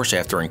workforce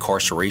after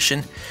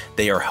incarceration,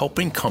 they are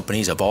helping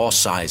companies of all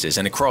sizes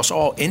and across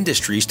all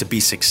industries to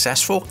be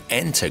successful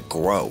and to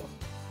grow.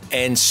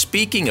 And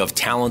speaking of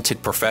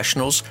talented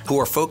professionals who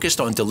are focused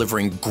on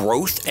delivering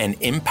growth and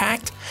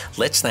impact,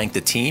 let's thank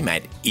the team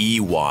at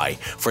EY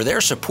for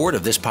their support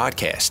of this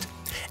podcast.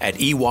 At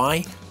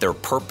EY, their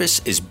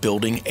purpose is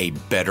building a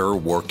better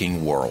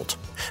working world.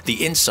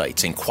 The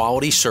insights and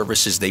quality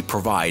services they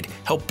provide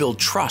help build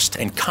trust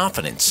and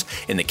confidence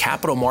in the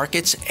capital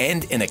markets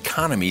and in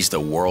economies the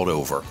world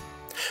over.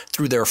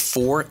 Through their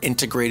 4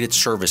 integrated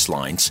service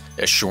lines,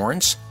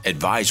 assurance,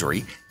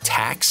 advisory,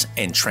 tax,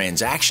 and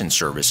transaction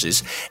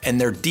services, and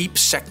their deep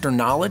sector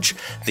knowledge,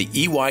 the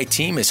EY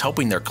team is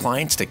helping their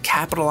clients to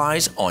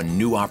capitalize on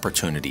new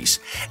opportunities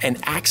and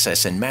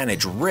access and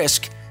manage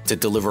risk to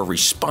deliver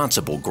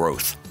responsible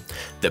growth.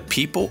 The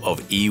people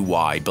of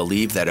EY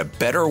believe that a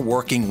better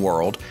working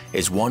world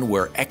is one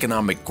where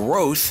economic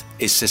growth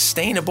is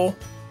sustainable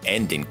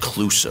and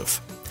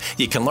inclusive.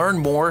 You can learn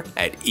more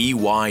at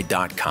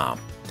ey.com.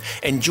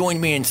 And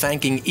join me in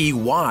thanking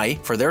EY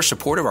for their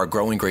support of our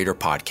Growing Greater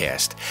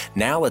podcast.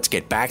 Now let's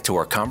get back to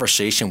our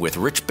conversation with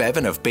Rich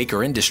Bevan of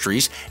Baker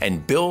Industries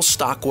and Bill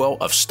Stockwell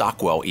of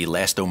Stockwell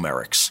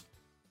Elastomerics.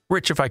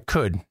 Rich, if I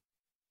could,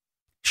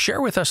 share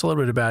with us a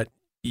little bit about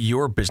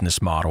your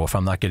business model, if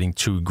I'm not getting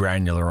too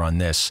granular on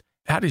this.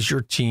 How does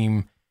your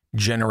team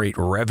generate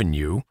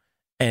revenue,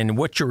 and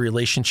what's your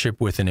relationship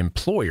with an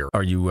employer?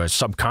 Are you a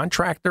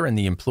subcontractor and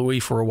the employee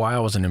for a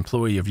while is an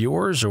employee of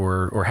yours,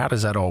 or how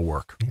does that all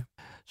work? Yeah.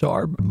 So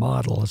our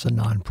model as a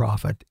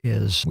nonprofit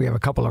is we have a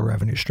couple of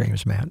revenue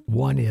streams, Matt.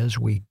 One is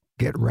we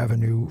get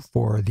revenue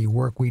for the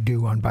work we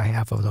do on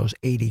behalf of those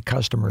 80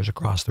 customers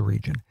across the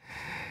region.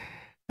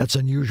 That's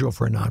unusual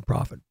for a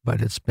nonprofit,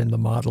 but it's been the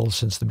model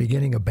since the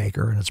beginning of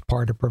Baker, and it's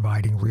part of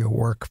providing real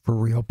work for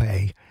real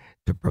pay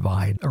to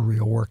provide a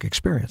real work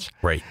experience.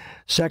 Right.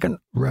 Second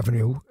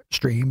revenue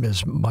stream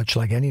is much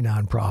like any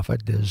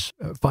nonprofit, is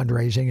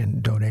fundraising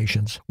and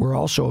donations. We're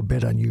also a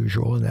bit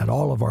unusual in that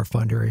all of our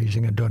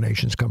fundraising and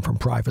donations come from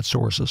private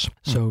sources.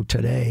 So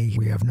today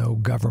we have no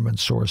government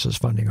sources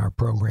funding our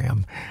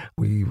program.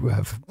 We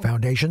have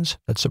foundations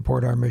that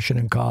support our mission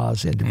and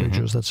cause,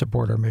 individuals that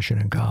support our mission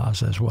and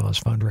cause, as well as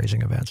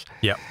fundraising events.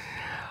 Yep.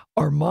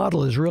 Our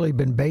model has really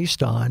been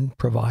based on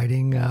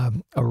providing a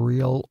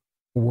real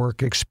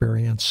work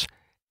experience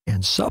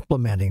and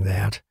supplementing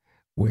that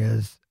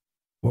with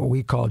what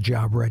we call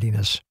job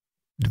readiness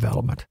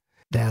development,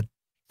 that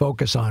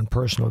focus on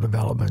personal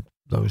development,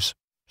 those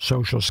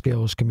social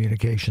skills,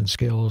 communication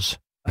skills,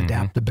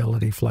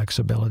 adaptability,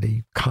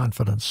 flexibility,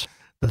 confidence,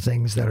 the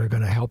things that are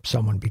going to help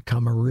someone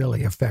become a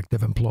really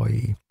effective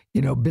employee.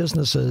 You know,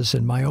 businesses,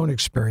 in my own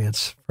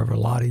experience for a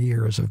lot of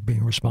years of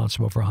being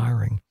responsible for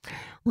hiring,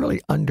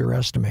 really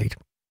underestimate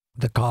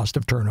the cost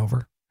of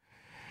turnover.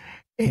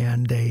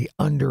 And they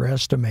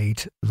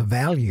underestimate the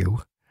value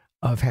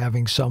of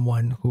having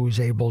someone who's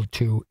able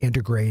to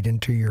integrate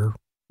into your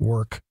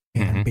work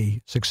and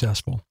be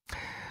successful.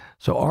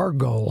 So our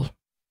goal,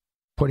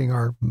 putting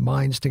our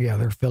minds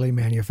together, Philly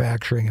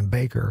Manufacturing and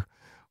Baker,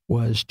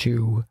 was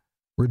to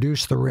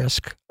reduce the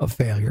risk of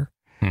failure,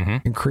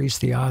 increase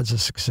the odds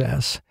of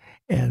success,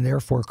 and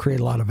therefore create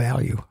a lot of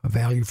value, a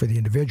value for the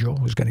individual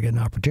who's going to get an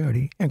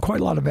opportunity, and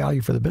quite a lot of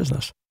value for the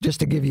business.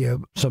 Just to give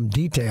you some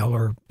detail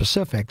or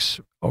specifics,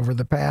 over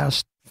the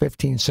past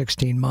 15,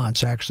 16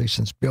 months, actually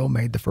since Bill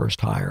made the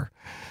first hire,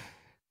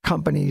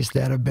 companies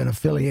that have been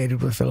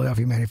affiliated with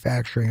Philadelphia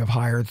Manufacturing have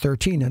hired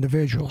 13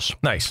 individuals.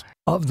 Nice.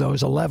 Of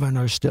those, 11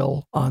 are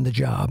still on the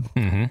job,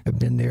 have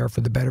been there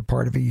for the better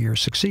part of a year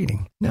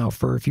succeeding. Now,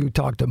 if you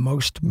talk to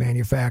most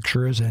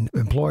manufacturers and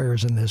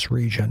employers in this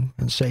region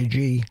and say,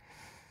 gee,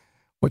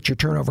 what's your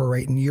turnover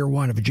rate in year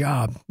one of a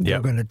job?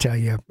 They're going to tell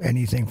you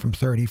anything from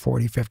 30,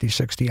 40, 50,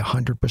 60,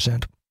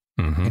 100%.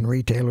 In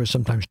retailers,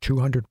 sometimes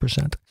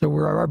 200%. So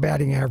where our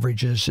batting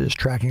average is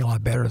tracking a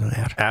lot better than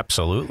that.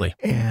 Absolutely.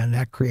 And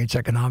that creates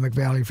economic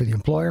value for the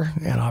employer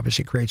and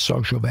obviously creates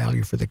social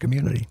value for the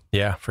community.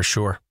 Yeah, for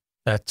sure.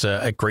 That's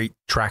a great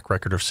track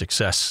record of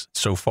success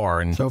so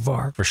far. And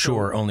for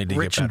sure, only to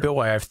Rich get better. and Bill,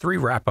 I have 3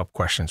 wrap-up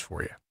questions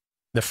for you.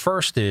 The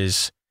first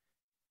is,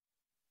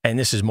 and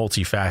this is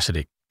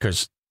multifaceted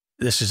because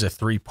this is a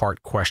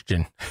 3-part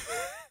question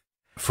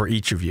for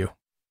each of you,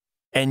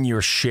 and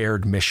your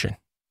shared mission.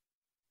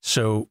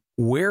 So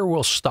where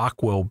will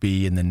Stockwell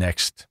be in the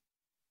next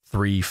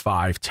 3,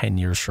 5, 10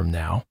 years from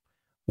now?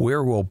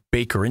 Where will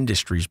Baker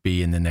Industries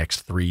be in the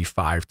next 3,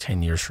 5,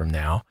 10 years from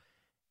now?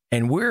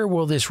 And where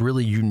will this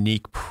really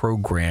unique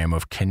program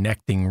of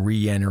connecting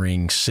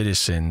re-entering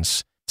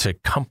citizens to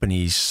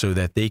companies so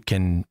that they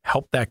can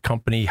help that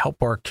company,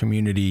 help our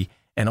community,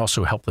 and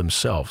also help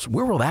themselves?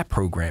 Where will that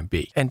program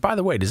be? And by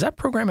the way, does that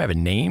program have a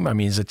name? I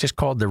mean, is it just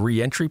called the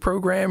re-entry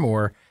program,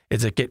 or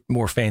does it get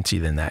more fancy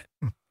than that?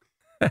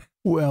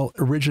 Well,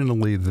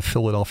 originally the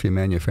Philadelphia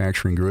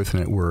Manufacturing Growth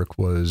Network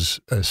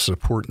was a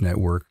support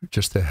network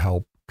just to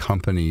help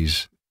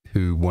companies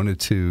who wanted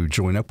to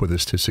join up with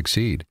us to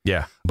succeed.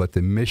 Yeah. But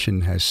the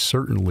mission has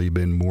certainly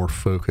been more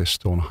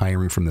focused on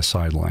hiring from the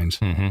sidelines.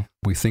 Mm-hmm.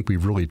 We think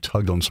we've really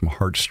tugged on some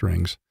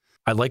heartstrings.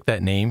 I like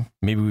that name.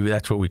 Maybe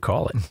that's what we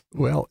call it.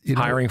 Well,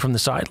 hiring from the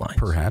sidelines.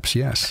 Perhaps,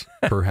 yes.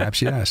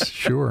 Perhaps, yes.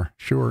 Sure.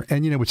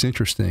 And what's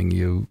interesting,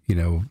 you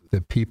know,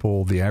 the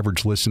people, the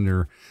average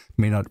listener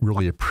may not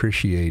really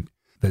appreciate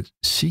that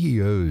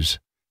CEOs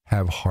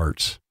have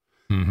hearts.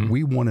 Mm-hmm.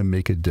 We want to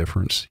make a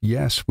difference.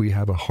 Yes, we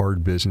have a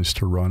hard business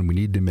to run. We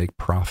need to make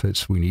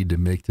profits. We need to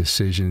make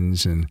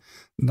decisions, and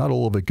not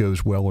all of it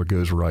goes well or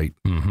goes right.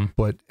 Mm-hmm.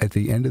 But at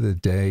the end of the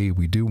day,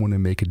 we do want to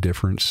make a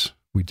difference.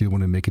 We do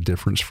want to make a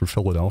difference for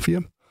Philadelphia.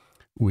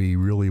 We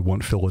really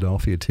want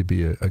Philadelphia to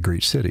be a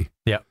great city.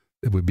 Yeah.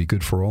 It would be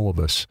good for all of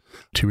us.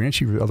 To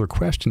answer your other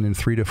question, in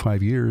 3 to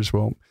 5 years,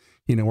 well,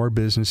 you know, our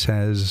business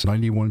has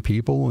 91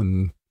 people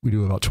and we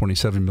do about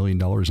 $27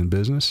 million in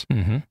business.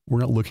 Mm-hmm. We're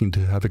not looking to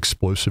have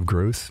explosive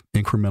growth.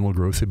 Incremental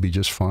growth would be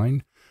just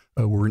fine.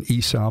 We're an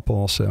ESOP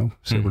also,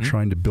 so Mm-hmm. we're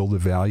trying to build a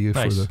value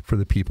Nice. for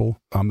the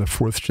people. I'm the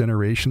 4th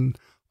generation.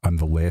 I'm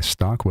the last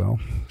Stockwell.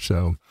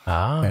 So,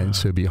 and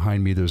so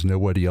behind me, there's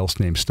nobody else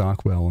named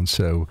Stockwell. And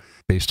so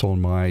based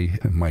on my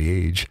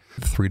age,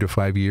 3 to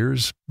 5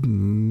 years,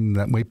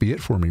 that might be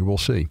it for me. We'll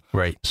see.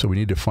 Right. So we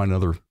need to find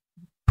another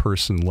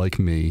person like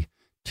me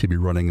to be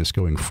running this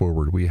going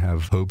forward. We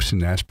have hopes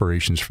and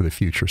aspirations for the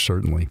future,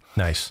 certainly.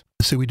 Nice.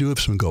 So we do have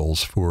some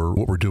goals for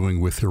what we're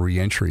doing with the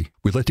reentry.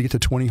 We'd like to get to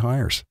 20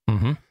 hires.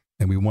 Mm-hmm.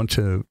 And we want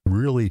to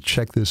really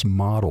check this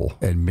model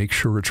and make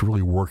sure it's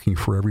really working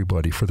for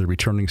everybody, for the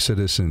returning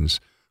citizens,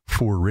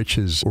 for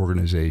Rich's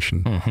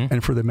organization, Mm-hmm.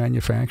 and for the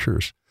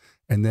manufacturers.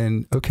 And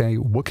then, okay,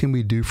 what can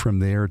we do from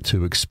there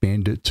to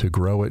expand it, to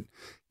grow it?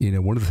 You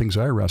know, one of the things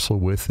I wrestle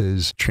with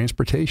is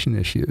transportation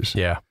issues.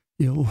 Yeah.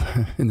 You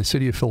know, in the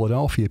city of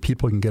Philadelphia,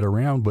 people can get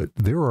around, but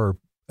there are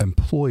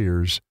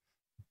employers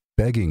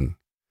begging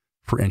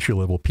for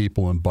entry-level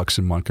people in Bucks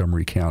and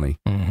Montgomery County.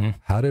 Mm-hmm.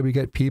 How do we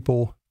get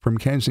people from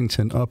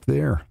Kensington up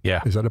there?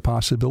 Yeah. Is that a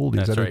possibility?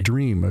 That's Is that right. a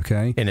dream?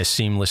 Okay. In a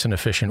seamless and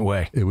efficient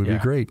way. It would be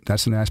great.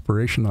 That's an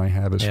aspiration I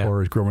have as Yeah.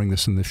 far as growing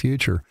this in the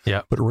future.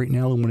 Yeah. But right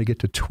now I want to get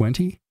to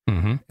 20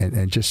 Mm-hmm.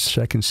 and just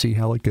check and see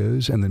how it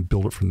goes and then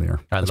build it from there.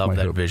 I That's love my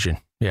that hope. vision.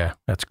 Yeah,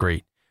 that's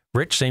great.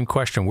 Rich, same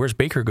question. Where's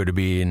Baker going to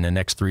be in the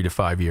next 3 to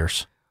 5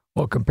 years?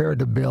 Well, compared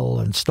to Bill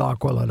and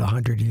Stockwell at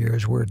 100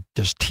 years, we're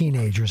just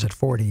teenagers at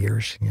 40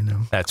 years, you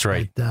know. That's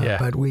right. But,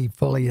 but we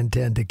fully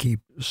intend to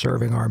keep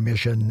serving our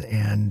mission,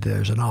 and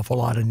there's an awful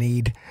lot of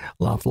need,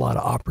 an awful lot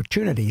of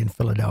opportunity in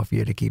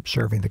Philadelphia to keep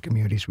serving the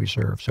communities we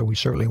serve. So we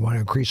certainly want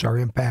to increase our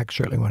impact,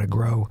 certainly want to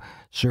grow,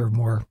 serve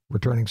more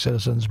returning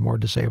citizens, more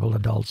disabled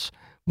adults,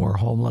 more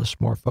homeless,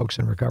 more folks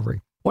in recovery.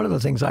 One of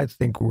the things I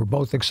think we're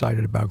both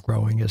excited about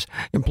growing is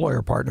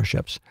employer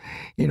partnerships.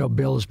 You know,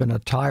 Bill has been a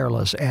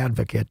tireless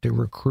advocate to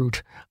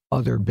recruit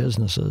other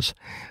businesses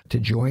to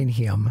join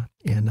him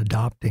in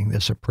adopting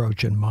this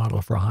approach and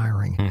model for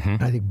hiring. Mm-hmm.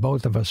 And I think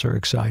both of us are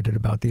excited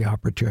about the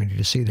opportunity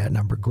to see that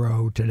number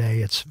grow. Today,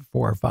 it's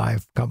 4 or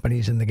 5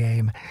 companies in the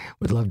game.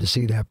 We'd love to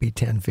see that be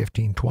 10,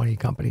 15, 20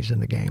 companies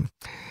in the game.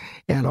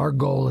 And our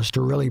goal is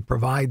to really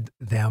provide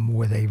them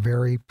with a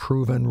very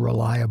proven,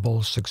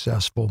 reliable,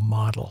 successful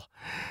model.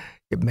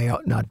 It may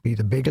not be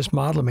the biggest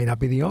model, it may not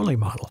be the only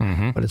model,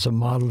 Mm-hmm. but it's a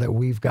model that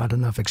we've got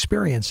enough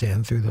experience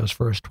in through those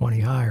first 20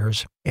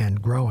 hires and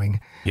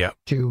growing Yeah.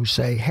 to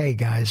say, hey,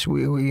 guys,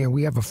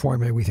 we have a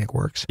formula we think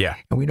works, Yeah.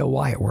 and we know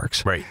why it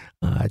works. Right.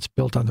 It's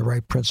built on the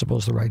right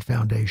principles, the right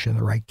foundation,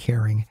 the right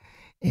caring,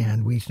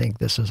 and we think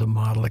this is a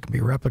model that can be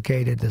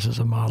replicated. This is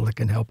a model that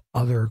can help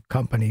other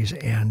companies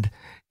and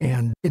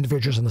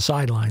individuals on the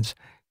sidelines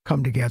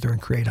come together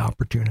and create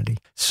opportunity.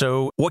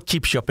 So what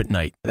keeps you up at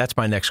night? That's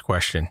my next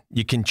question.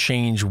 You can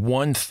change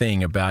one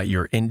thing about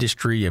your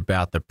industry,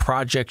 about the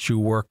projects you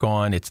work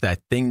on. It's that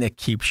thing that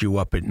keeps you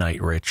up at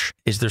night, Rich.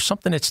 Is there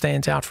something that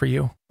stands out for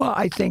you? Well,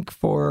 I think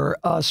for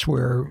us,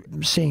 we're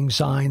seeing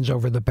signs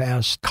over the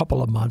past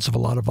couple of months of a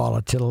lot of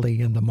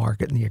volatility in the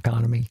market and the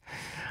economy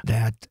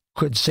that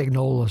could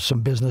signal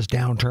some business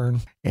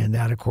downturn, and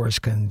that, of course,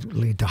 can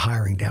lead to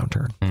hiring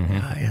downturn.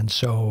 And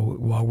so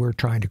while we're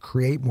trying to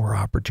create more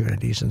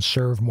opportunities and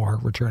serve more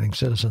returning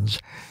citizens,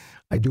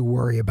 I do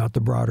worry about the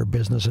broader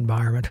business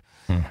environment,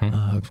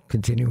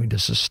 continuing to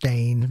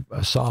sustain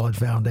a solid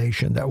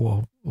foundation that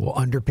will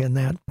underpin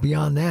that.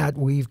 Beyond that,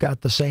 we've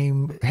got the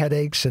same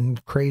headaches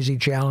and crazy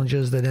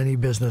challenges that any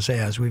business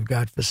has. We've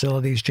got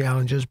facilities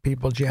challenges,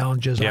 people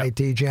challenges,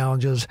 IT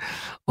challenges,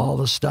 all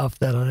the stuff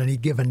that on any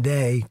given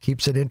day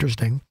keeps it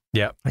interesting.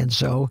 Yeah. And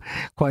so,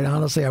 quite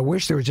honestly, I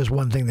wish there was just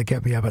one thing that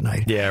kept me up at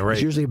night. Yeah, right.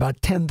 It's usually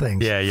about 10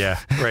 things. Yeah.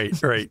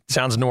 Right.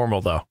 Sounds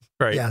normal, though.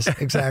 Right. Yes,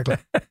 exactly.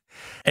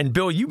 And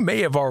Bill, you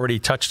may have already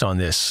touched on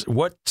this.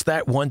 What's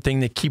that one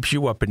thing that keeps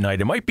you up at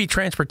night? It might be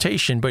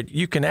transportation, but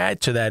you can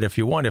add to that if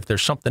you want, if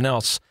there's something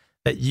else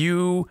that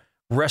you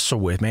wrestle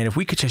with. Man, if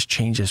we could just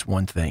change this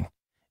one thing,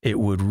 it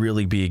would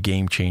really be a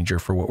game changer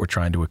for what we're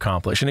trying to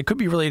accomplish. And it could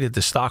be related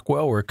to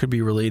Stockwell, or it could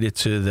be related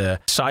to the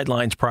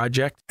Sidelines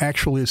project.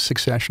 Actually, it's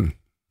succession.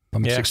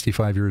 I'm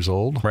 65 years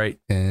old. Right.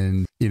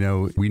 And,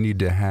 we need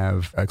to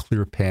have a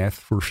clear path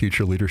for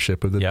future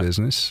leadership of the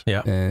business.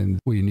 Yeah. And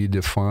we need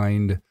to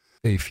find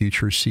a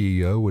future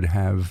CEO would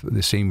have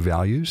the same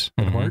values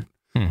at heart.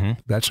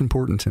 That's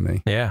important to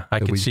me. Yeah. I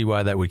can see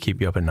why that would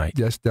keep you up at night.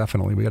 Yes,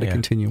 definitely. We got to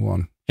continue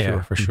on.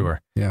 Yeah, for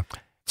sure. Yeah.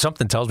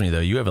 Something tells me, though,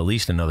 you have at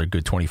least another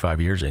good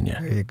 25 years in you.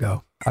 There you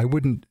go. I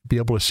wouldn't be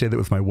able to say that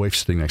with my wife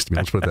sitting next to me.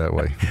 Let's put it that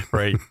way.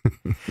 Right.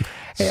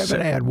 Hey, I'm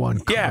going to add one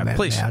comment,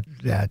 please.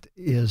 that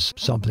is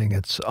something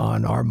that's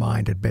on our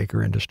mind at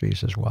Baker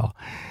Industries as well.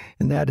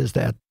 And that is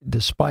that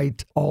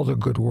despite all the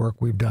good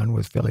work we've done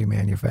with Philly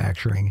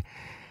manufacturing,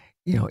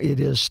 it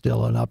is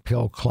still an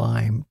uphill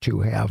climb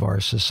to have our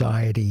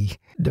society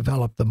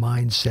develop the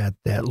mindset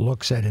that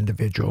looks at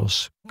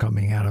individuals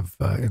coming out of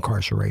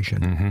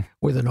incarceration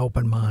with an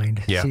open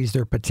mind, sees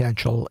their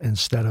potential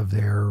instead of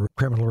their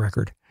criminal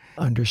record,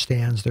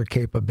 understands their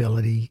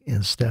capability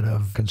instead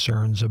of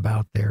concerns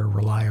about their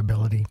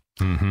reliability.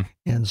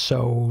 And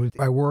so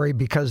I worry,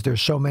 because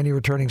there's so many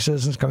returning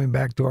citizens coming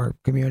back to our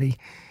community,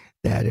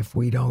 that if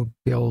we don't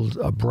build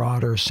a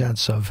broader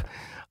sense of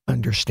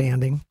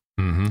understanding,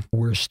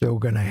 we're still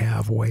going to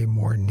have way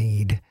more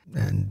need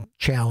and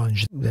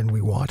challenge than we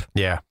want.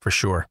 Yeah, for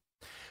sure.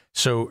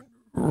 So,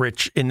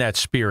 Rich, in that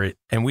spirit,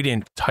 and we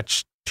didn't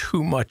touch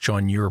too much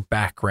on your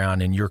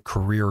background and your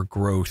career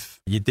growth,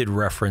 you did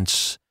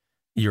reference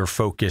your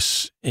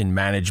focus in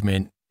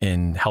management,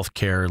 in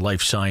healthcare,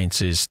 life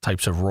sciences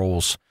types of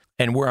roles.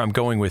 And where I'm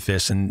going with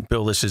this, and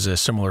Bill, this is a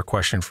similar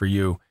question for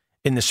you,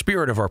 in the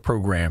spirit of our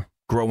program,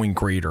 Growing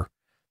Greater,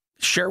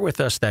 share with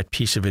us that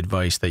piece of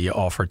advice that you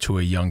offer to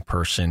a young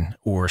person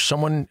or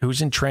someone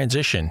who's in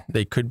transition.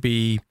 They could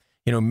be,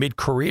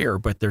 mid-career,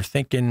 but they're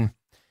thinking,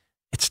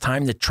 it's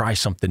time to try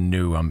something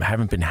new. I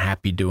haven't been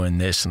happy doing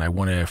this, and I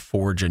want to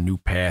forge a new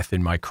path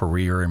in my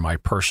career, in my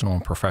personal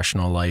and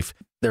professional life.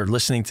 They're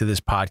listening to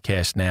this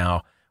podcast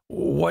now.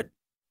 What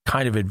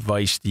kind of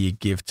advice do you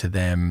give to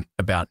them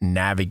about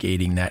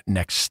navigating that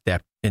next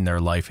step in their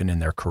life and in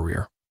their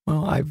career?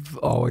 Well, I've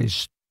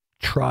always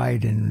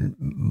tried in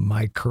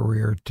my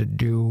career to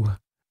do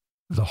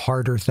the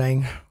harder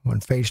thing when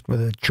faced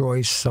with a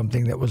choice,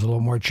 something that was a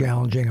little more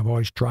challenging. I've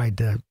always tried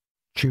to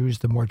choose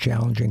the more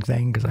challenging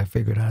thing because I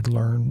figured I'd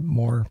learn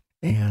more.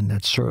 And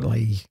that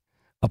certainly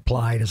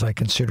applied as I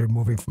considered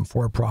moving from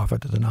for-profit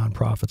to the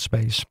nonprofit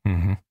space.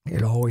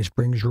 It always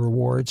brings you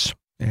rewards.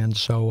 And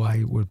so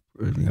I would,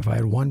 if I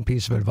had one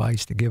piece of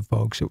advice to give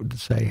folks, it would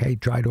say, hey,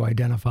 try to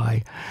identify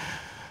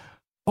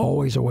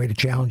always a way to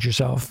challenge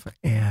yourself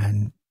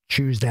and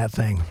choose that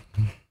thing.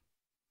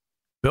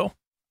 Bill?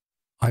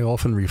 I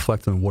often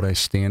reflect on what I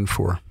stand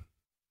for.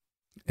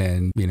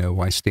 And,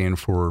 I stand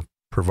for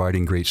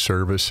providing great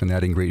service and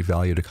adding great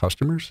value to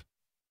customers.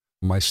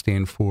 I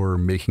stand for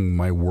making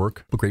my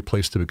work a great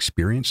place to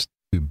experience,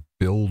 to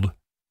build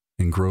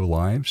and grow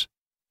lives.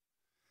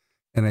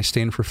 And I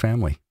stand for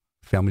family.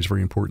 Family is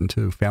very important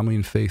too. Family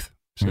and faith.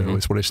 So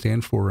it's what I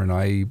stand for. And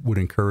I would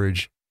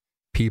encourage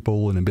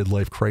people in a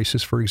midlife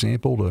crisis, for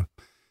example, to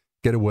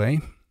get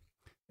away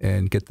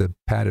and get the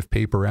pad of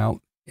paper out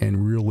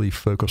and really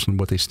focus on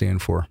what they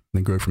stand for and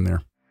then go from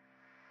there.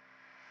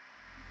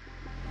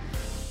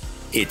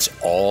 It's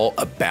all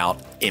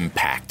about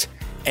impact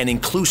and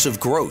inclusive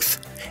growth.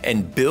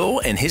 And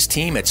Bill and his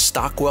team at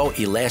Stockwell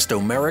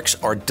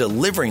Elastomerics are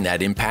delivering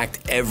that impact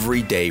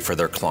every day for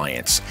their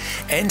clients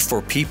and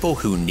for people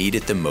who need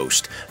it the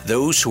most,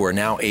 those who are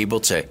now able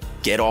to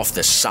get off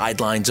the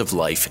sidelines of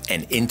life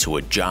and into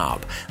a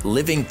job,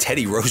 living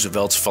Teddy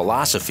Roosevelt's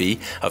philosophy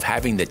of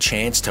having the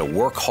chance to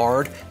work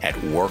hard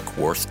at work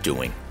worth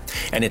doing.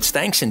 And it's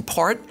thanks in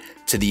part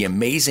to the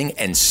amazing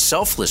and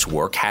selfless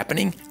work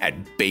happening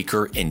at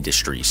Baker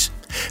Industries.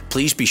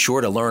 Please be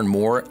sure to learn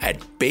more at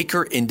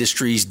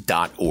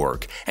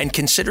bakerindustries.org and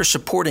consider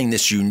supporting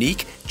this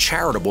unique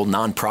charitable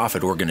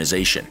nonprofit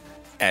organization.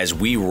 As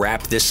we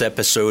wrap this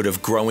episode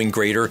of Growing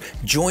Greater,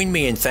 join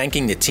me in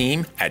thanking the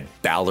team at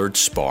Ballard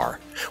Spar.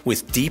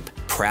 With deep,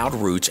 proud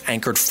roots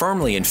anchored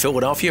firmly in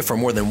Philadelphia for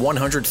more than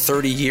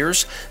 130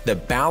 years, the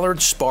Ballard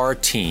Spahr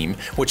team,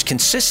 which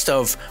consists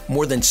of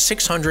more than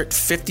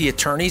 650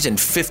 attorneys and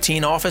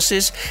 15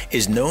 offices,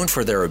 is known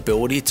for their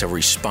ability to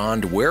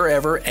respond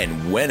wherever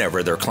and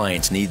whenever their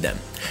clients need them.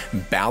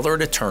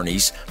 Ballard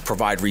attorneys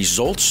provide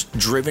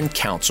results-driven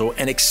counsel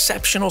and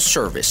exceptional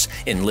service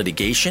in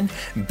litigation,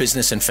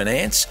 business and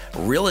finance,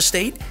 real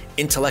estate,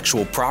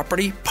 intellectual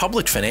property,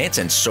 public finance,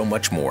 and so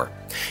much more.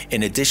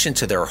 In addition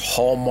to their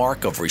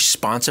hallmark of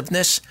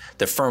responsiveness,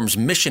 the firm's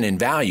mission and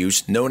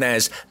values, known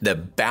as the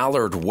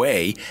Ballard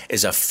Way,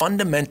 is a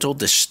fundamental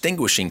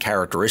distinguishing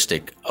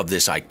characteristic of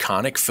this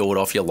iconic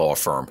Philadelphia law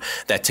firm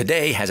that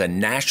today has a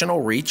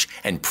national reach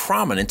and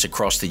prominence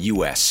across the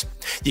U.S.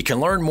 You can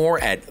learn more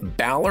at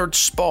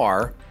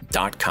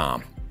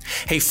ballardspar.com.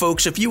 Hey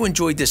folks, if you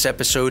enjoyed this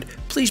episode,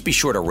 please be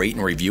sure to rate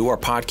and review our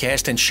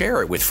podcast and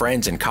share it with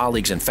friends and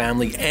colleagues and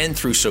family and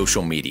through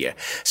social media.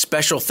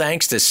 Special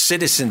thanks to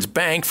Citizens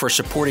Bank for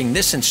supporting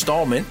this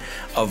installment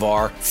of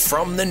our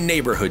From the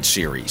Neighborhood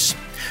series.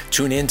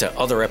 Tune in to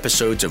other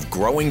episodes of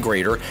Growing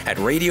Greater at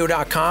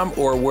radio.com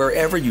or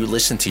wherever you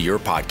listen to your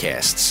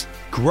podcasts.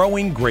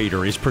 Growing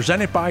Greater is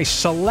presented by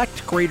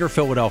Select Greater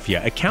Philadelphia,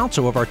 a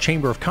council of our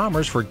Chamber of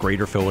Commerce for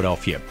Greater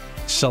Philadelphia.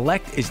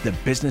 Select is the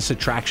business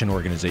attraction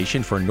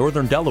organization for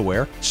Northern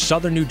Delaware,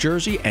 Southern New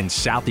Jersey, and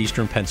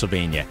Southeastern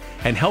Pennsylvania,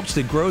 and helps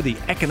to grow the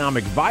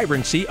economic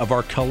vibrancy of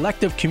our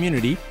collective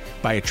community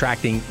by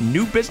attracting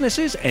new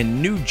businesses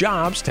and new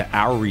jobs to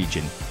our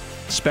region.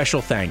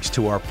 Special thanks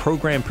to our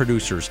program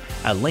producers,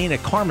 Elena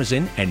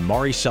Carmazin and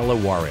Maricela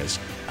Juarez,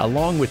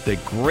 along with the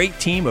great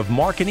team of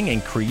marketing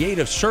and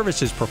creative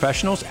services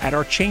professionals at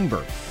our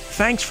chamber.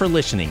 Thanks for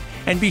listening,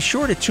 and be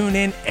sure to tune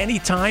in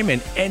anytime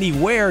and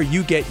anywhere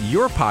you get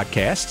your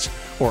podcasts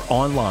or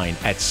online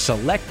at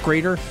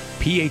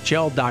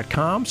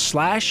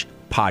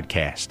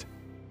selectgreaterphl.com/podcast.